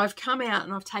 So I've come out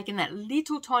and I've taken that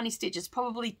little tiny stitch. It's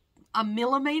probably a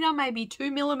millimeter, maybe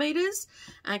 2 millimeters.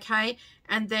 Okay,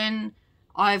 and then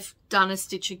I've done a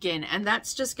stitch again, and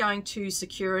that's just going to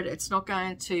secure it. It's not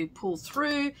going to pull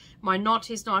through. My knot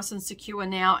is nice and secure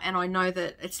now, and I know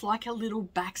that it's like a little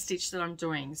back stitch that I'm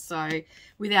doing, so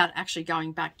without actually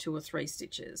going back 2 or 3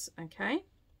 stitches, okay,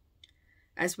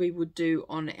 as we would do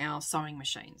on our sewing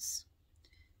machines.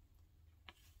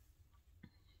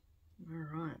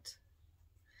 All right.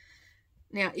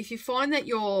 Now, if you find that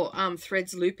your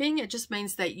thread's looping, it just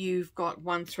means that you've got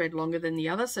one thread longer than the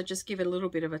other. So just give it a little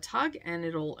bit of a tug and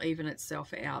it'll even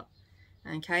itself out.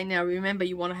 Okay, now remember,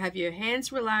 you want to have your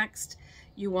hands relaxed.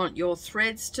 You want your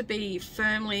threads to be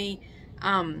firmly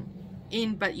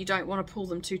in, but you don't want to pull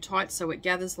them too tight so it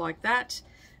gathers like that.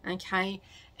 Okay,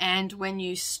 and when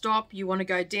you stop, you want to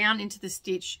go down into the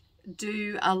stitch,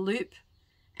 do a loop,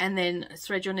 and then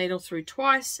thread your needle through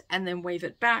twice and then weave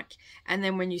it back. And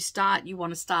then when you start, you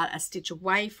want to start a stitch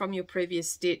away from your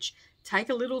previous stitch, take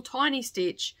a little tiny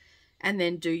stitch, and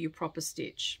then do your proper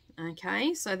stitch.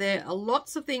 Okay, so there are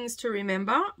lots of things to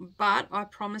remember, but I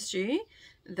promise you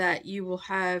that you will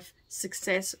have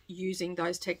success using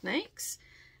those techniques.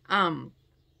 And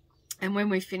when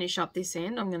we finish up this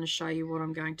end, I'm going to show you what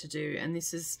I'm going to do. And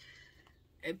this is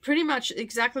pretty much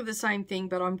exactly the same thing,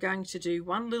 but I'm going to do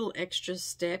one little extra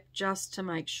step just to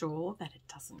make sure that it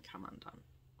doesn't come undone.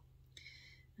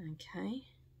 Okay,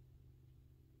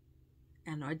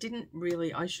 and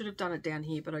I should have done it down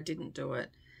here, but I didn't do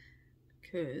it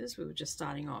because we were just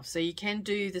starting off. So you can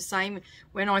do the same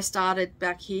when I started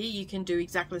back here, you can do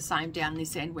exactly the same down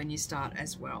this end when you start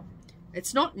as well.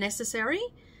 It's not necessary,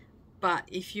 but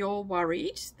if you're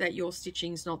worried that your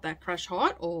stitching's not that crash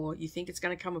hot, or you think it's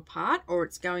going to come apart, or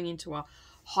it's going into a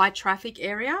high traffic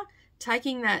area,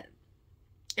 taking that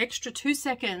extra 2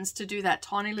 seconds to do that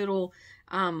tiny little,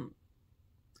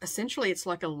 essentially it's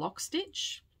like a lock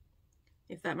stitch,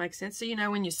 if that makes sense. So you know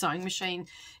when your sewing machine,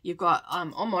 you've got,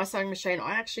 on my sewing machine,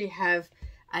 I actually have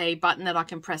a button that I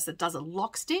can press that does a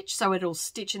lock stitch, so it'll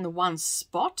stitch in the one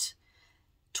spot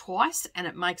twice and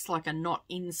it makes like a knot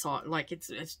inside, like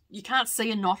it's you can't see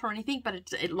a knot or anything, but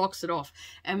it locks it off.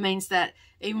 It means that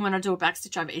even when I do a back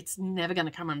stitch over, it's never going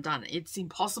to come undone. It's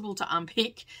impossible to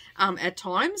unpick at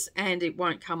times, and it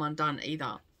won't come undone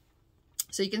either.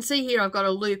 So you can see here I've got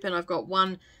a loop and I've got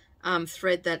one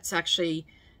thread that's actually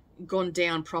gone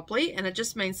down properly, and it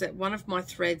just means that one of my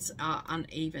threads are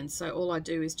uneven. So all I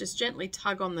do is just gently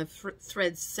tug on the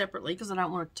threads separately, because I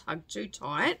don't want to tug too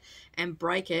tight and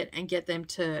break it, and get them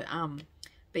to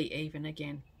be even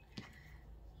again.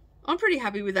 I'm pretty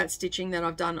happy with that stitching that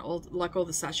I've done, all the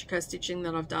Sashiko stitching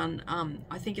that I've done.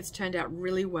 I think it's turned out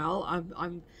really well.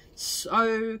 I'm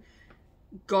so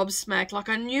gobsmacked. Like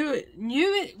I knew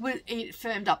it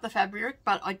firmed up the fabric,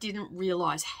 but I didn't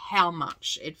realize how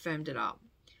much it firmed it up.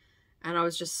 And I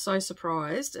was just so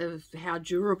surprised of how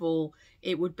durable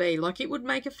it would be. Like it would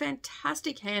make a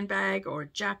fantastic handbag or a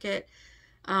jacket.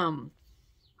 And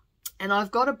I've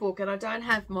got a book, and I don't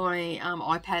have my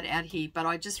iPad out here, but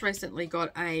I just recently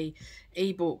got a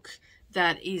ebook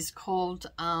that is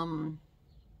called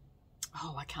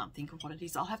oh, I can't think of what it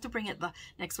is. I'll have to bring it the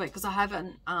next week because I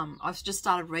haven't, I've just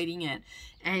started reading it,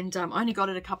 and I only got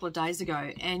it a couple of days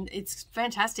ago, and it's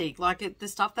fantastic. Like the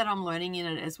stuff that I'm learning in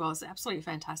it as well is absolutely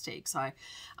fantastic. So,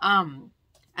 and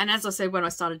as I said, when I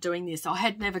started doing this, I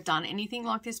had never done anything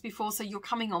like this before. So you're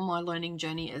coming on my learning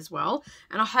journey as well.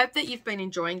 And I hope that you've been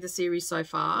enjoying the series so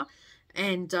far.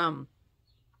 And,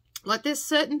 like there's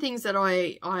certain things that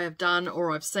I have done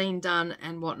or I've seen done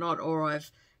and whatnot, or I've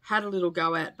had a little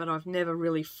go at, but I've never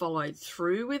really followed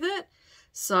through with it.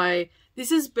 So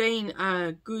this has been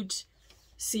a good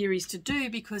series to do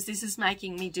because this is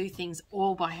making me do things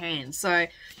all by hand. So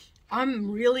I'm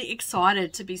really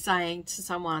excited to be saying to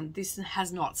someone, this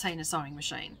has not seen a sewing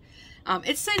machine.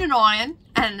 It's seen an iron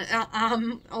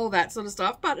and all that sort of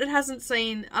stuff, but it hasn't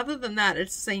seen, other than that,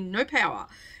 it's seen no power.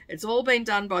 It's all been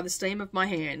done by the steam of my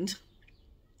hand.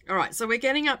 All right, so we're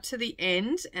getting up to the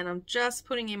end, and I'm just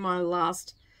putting in my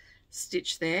last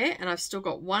stitch there, and I've still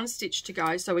got one stitch to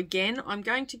go. So again, I'm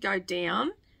going to go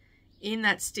down in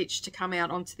that stitch to come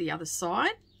out onto the other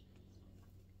side.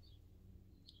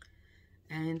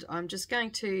 And I'm just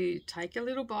going to take a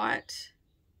little bite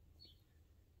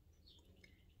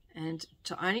and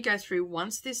to only go through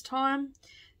once this time,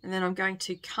 and then I'm going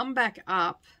to come back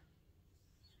up,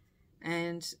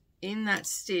 and in that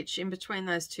stitch, in between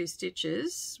those two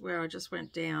stitches where I just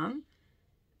went down,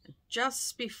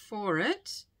 just before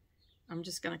it, I'm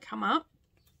just going to come up,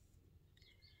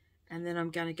 and then I'm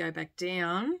going to go back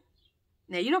down.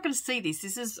 Now you're not going to see this.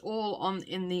 This is all on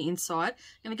in the inside.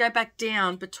 I'm going to go back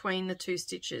down between the two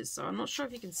stitches. So I'm not sure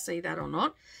if you can see that or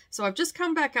not. So I've just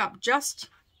come back up just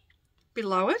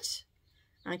below it.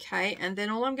 Okay, and then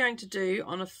all I'm going to do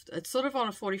it's sort of on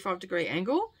a 45-degree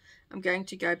angle. I'm going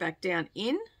to go back down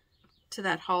in to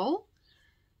that hole,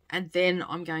 and then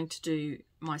I'm going to do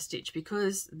my stitch,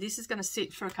 because this is going to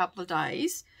sit for a couple of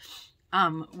days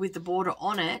with the border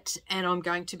on it, and I'm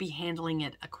going to be handling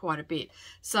it quite a bit.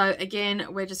 So again,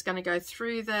 we're just going to go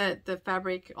through the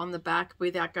fabric on the back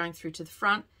without going through to the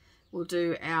front. We'll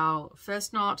do our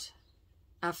first knot,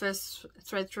 our first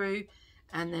thread through,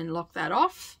 and then lock that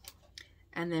off,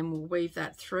 and then we'll weave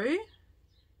that through.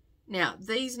 Now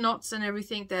these knots and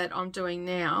everything that I'm doing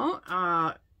now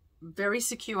are very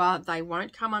secure. They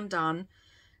won't come undone.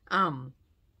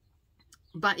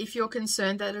 But if you're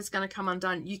concerned that it's going to come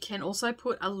undone, you can also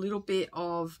put a little bit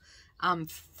of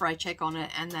fray check on it,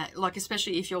 and that, like,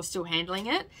 especially if you're still handling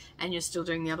it and you're still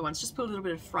doing the other ones, just put a little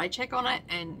bit of fray check on it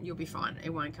and you'll be fine. It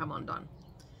won't come undone.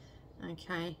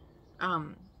 Okay.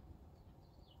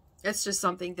 It's just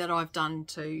something that I've done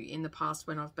too in the past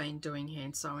when I've been doing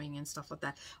hand sewing and stuff like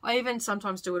that. I even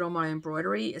sometimes do it on my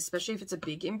embroidery, especially if it's a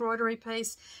big embroidery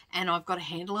piece and I've got to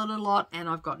handle it a lot and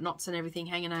I've got knots and everything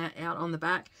hanging out on the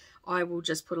back. I will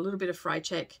just put a little bit of fray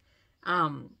check.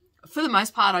 For the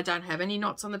most part, I don't have any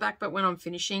knots on the back, but when I'm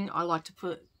finishing, I like to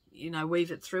put, you know, weave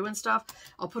it through and stuff.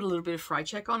 I'll put a little bit of fray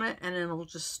check on it, and then it'll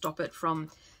just stop it from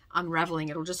unraveling.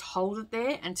 It'll just hold it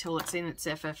there until it's in its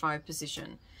FFO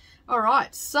position. All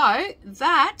right, so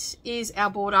that is our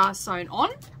border sewn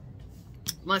on.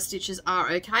 My stitches are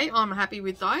okay. I'm happy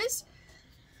with those.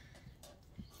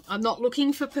 I'm not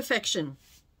looking for perfection.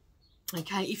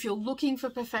 Okay, if you're looking for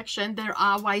perfection, there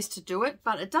are ways to do it,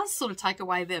 but it does sort of take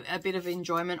away a bit of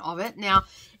enjoyment of it. Now,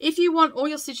 if you want all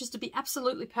your stitches to be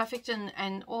absolutely perfect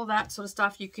and all that sort of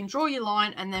stuff, you can draw your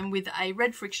line, and then with a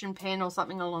red friction pen or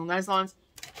something along those lines,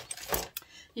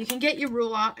 you can get your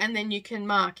ruler and then you can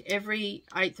mark every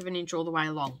 1/8 of an inch all the way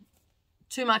along.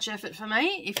 Too much effort for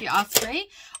me, if you ask me.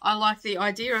 I like the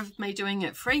idea of me doing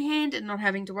it freehand and not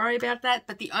having to worry about that,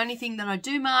 but the only thing that I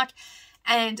do mark,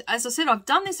 and as I said, I've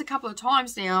done this a couple of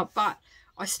times now, but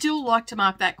I still like to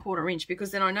mark that 1/4 inch,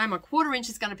 because then I know my 1/4 inch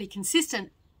is going to be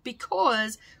consistent,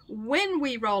 because when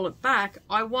we roll it back,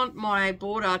 I want my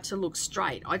border to look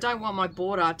straight. I don't want my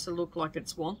border to look like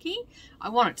it's wonky. I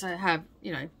want it to have,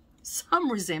 you know,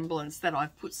 some resemblance that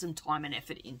I've put some time and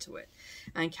effort into it.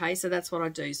 Okay, so that's what I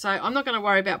do. So I'm not going to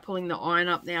worry about pulling the iron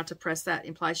up now to press that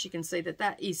in place. You can see that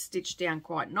that is stitched down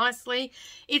quite nicely.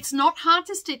 It's not hard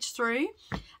to stitch through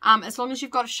as long as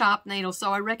you've got a sharp needle.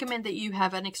 So I recommend that you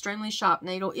have an extremely sharp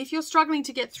needle. If you're struggling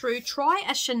to get through, try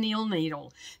a chenille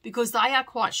needle, because they are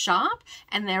quite sharp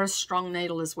and they're a strong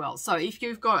needle as well. So if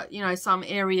you've got, you know, some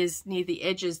areas near the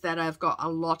edges that have got a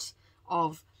lot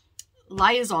of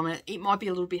layers on it, it might be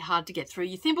a little bit hard to get through.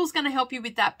 Your thimble's going to help you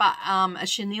with that, but a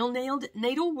chenille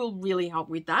needle will really help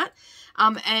with that.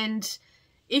 And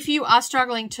if you are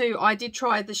struggling too, I did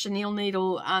try the chenille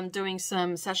needle doing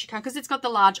some Sashiko, because it's got the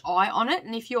large eye on it,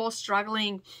 and if you're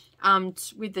struggling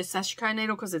with the Sashiko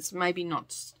needle because it's maybe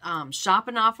not sharp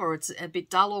enough, or it's a bit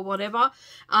dull or whatever,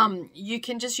 you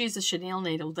can just use the chenille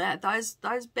needle. Those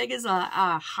beggars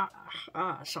are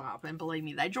sharp, and believe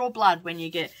me, they draw blood when you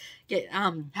get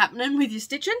happening with your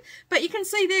stitching. But you can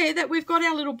see there that we've got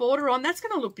our little border on. That's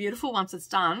going to look beautiful once it's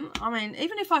done. I mean,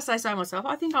 even if I say so myself,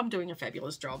 I think I'm doing a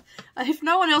fabulous job. If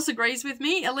no one else agrees with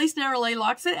me, at least Narrowly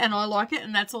likes it and I like it,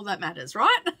 and that's all that matters,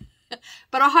 right?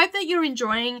 But I hope that you're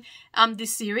enjoying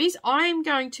this series. I'm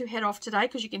going to head off today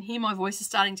because you can hear my voice is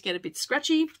starting to get a bit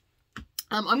scratchy.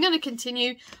 I'm going to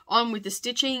continue on with the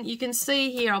stitching. You can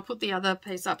see here, I'll put the other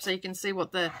piece up so you can see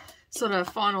what the sort of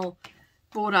final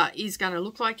border is going to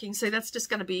look like. You can see that's just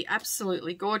going to be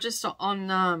absolutely gorgeous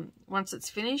on once it's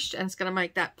finished, and it's going to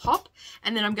make that pop.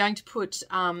 And then I'm going to put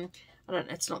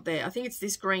it's not there. I think it's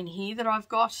this green here that I've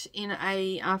got in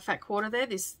a fat quarter there.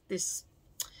 This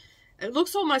it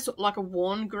looks almost like a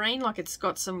worn green, like it's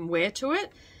got some wear to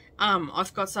it.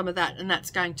 I've got some of that, and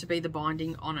that's going to be the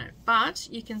binding on it. But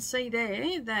you can see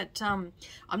there that I'm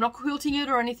not quilting it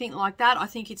or anything like that. I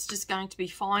think it's just going to be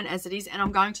fine as it is, and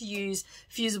I'm going to use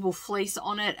fusible fleece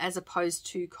on it as opposed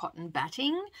to cotton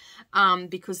batting,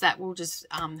 because that will just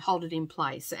hold it in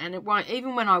place, and it won't,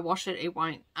 even when I wash it, it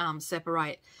won't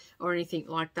separate or anything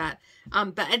like that.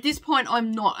 But at this point,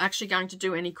 I'm not actually going to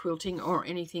do any quilting or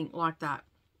anything like that.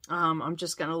 I'm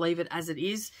just going to leave it as it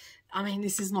is. I mean,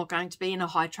 this is not going to be in a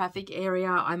high traffic area.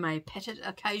 I may pet it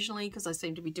occasionally because I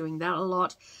seem to be doing that a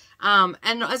lot.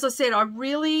 And as I said, I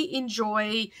really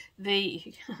enjoy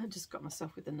the, I just got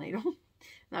myself with a needle,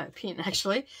 no, a pin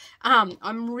actually.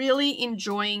 I'm really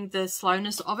enjoying the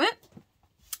slowness of it.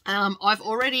 I've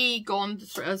already gone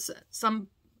through some,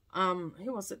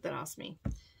 who was it that asked me?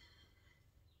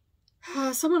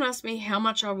 Someone asked me how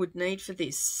much I would need for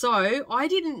this. So I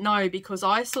didn't know, because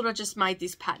I sort of just made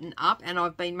this pattern up and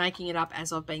I've been making it up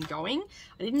as I've been going.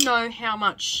 I didn't know how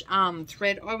much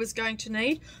thread I was going to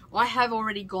need. I have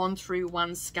already gone through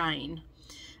one skein.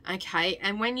 Okay,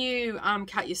 and when you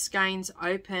cut your skeins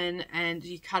open and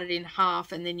you cut it in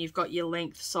half, and then you've got your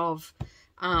lengths of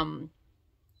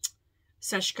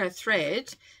Sashiko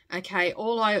thread. Okay,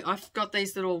 I've got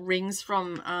these little rings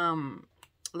from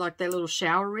like their little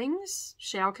shower rings,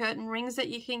 shower curtain rings that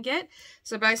you can get.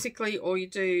 So basically all you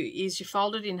do is you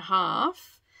fold it in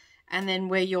half, and then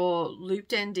where your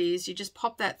looped end is, you just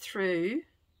pop that through.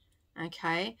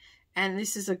 Okay, and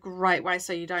this is a great way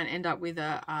so you don't end up with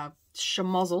a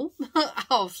schmozzle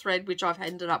of thread, which I've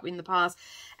ended up in the past.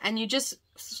 And you just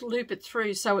loop it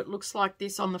through so it looks like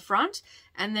this on the front.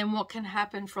 And then what can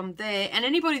happen from there, and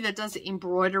anybody that does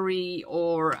embroidery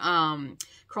or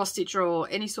cross stitch or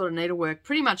any sort of needlework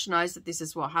pretty much knows that this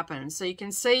is what happens. So you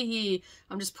can see here,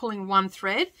 I'm just pulling one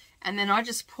thread, and then I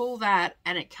just pull that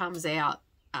and it comes out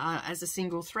as a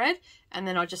single thread, and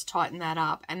then I just tighten that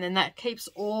up, and then that keeps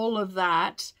all of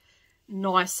that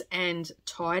nice and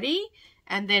tidy.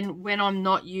 And then when I'm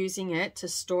not using it to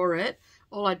store it,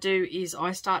 all I do is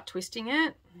I start twisting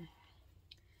it,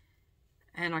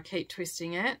 and I keep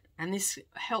twisting it, and this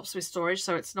helps with storage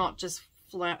so it's not just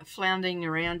floundering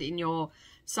around in your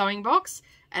sewing box.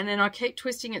 And then I keep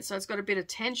twisting it so it's got a bit of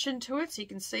tension to it, so you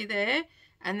can see there,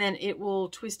 and then it will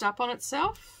twist up on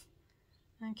itself.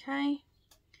 Okay,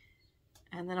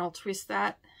 and then I'll twist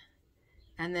that,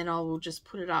 and then I will just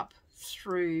put it up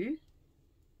through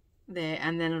there,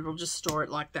 and then it'll just store it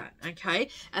like that. Okay,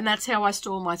 and that's how I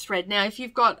store my thread. Now if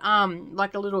you've got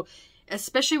like a little,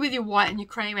 especially with your white and your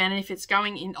cream, and if it's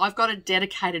going in, I've got a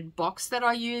dedicated box that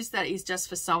I use that is just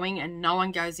for sewing, and no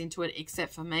one goes into it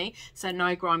except for me, so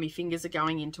no grimy fingers are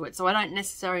going into it, so I don't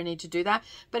necessarily need to do that.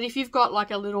 But if you've got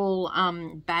like a little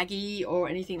baggie or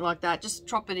anything like that, just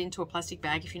drop it into a plastic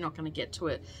bag if you're not going to get to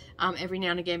it every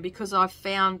now and again, because I've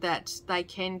found that they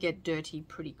can get dirty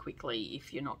pretty quickly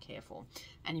if you're not careful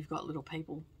and you've got little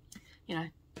people, you know,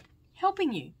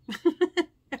 helping you.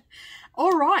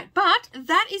 All right, but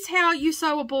that is how you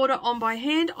sew a border on by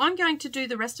hand. I'm going to do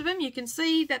the rest of them. You can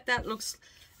see that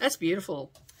that's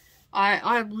beautiful.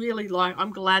 I really like,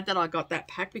 I'm glad that I got that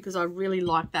pack, because I really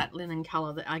like that linen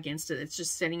color against it. It's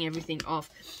just setting everything off.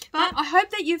 But I hope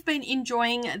that you've been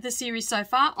enjoying the series so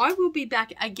far. I will be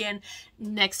back again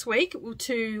next week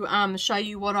to show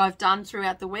you what I've done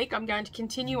throughout the week. I'm going to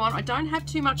continue on. I don't have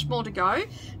too much more to go.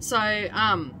 So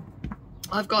I'm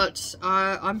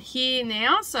here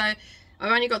now. So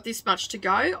I've only got this much to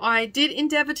go. I did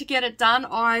endeavour to get it done.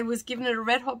 I was giving it a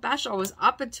red hot bash. I was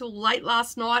up until late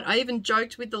last night. I even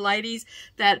joked with the ladies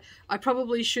that I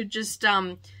probably should just,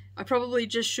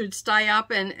 should stay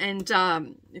up and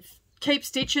keep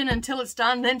stitching until it's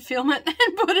done, then film it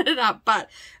and put it up. But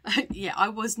yeah, I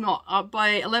was not. By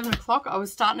 11 o'clock, I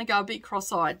was starting to go a bit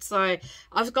cross-eyed. So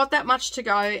I've got that much to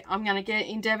go. I'm going to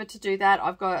endeavour to do that.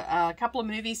 I've got a couple of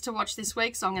movies to watch this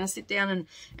week, so I'm going to sit down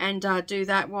and do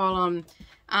that while I'm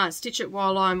stitch it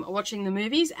while I'm watching the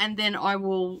movies, and then I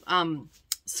will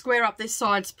square up this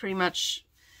side's pretty much.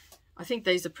 I think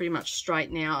these are pretty much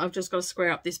straight now. I've just got to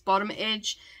square up this bottom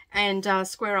edge and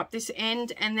square up this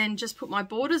end, and then just put my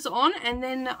borders on, and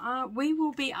then we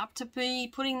will be up to be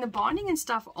putting the binding and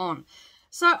stuff on.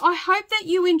 So I hope that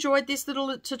you enjoyed this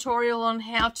little tutorial on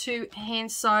how to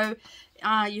hand sew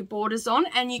your borders on,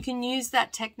 and you can use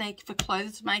that technique for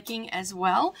clothes making as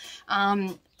well.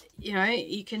 You know,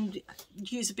 you can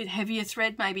use a bit heavier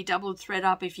thread, maybe double thread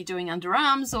up if you're doing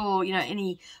underarms or, you know,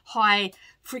 any high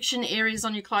friction areas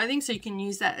on your clothing, so you can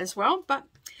use that as well. But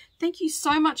thank you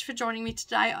so much for joining me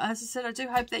today. As I said, I do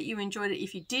hope that you enjoyed it.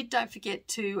 If you did, don't forget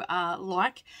to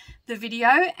like the video,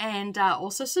 and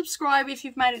also subscribe if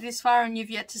you've made it this far and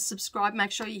you've yet to subscribe. Make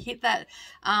sure you hit that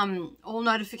all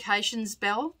notifications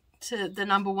bell, to the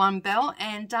 #1 bell,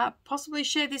 and possibly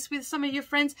share this with some of your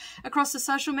friends across the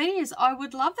social medias. I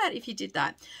would love that if you did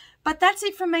that. But that's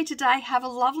it from me today. Have a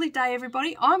lovely day,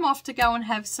 everybody. I'm off to go and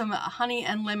have some honey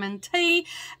and lemon tea,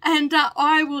 and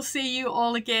I will see you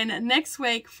all again next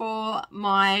week for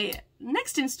my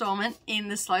next installment in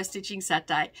the Slow Stitching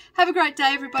Saturday. Have a great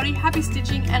day, everybody. Happy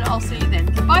stitching, and I'll see you then.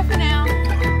 Bye for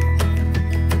now.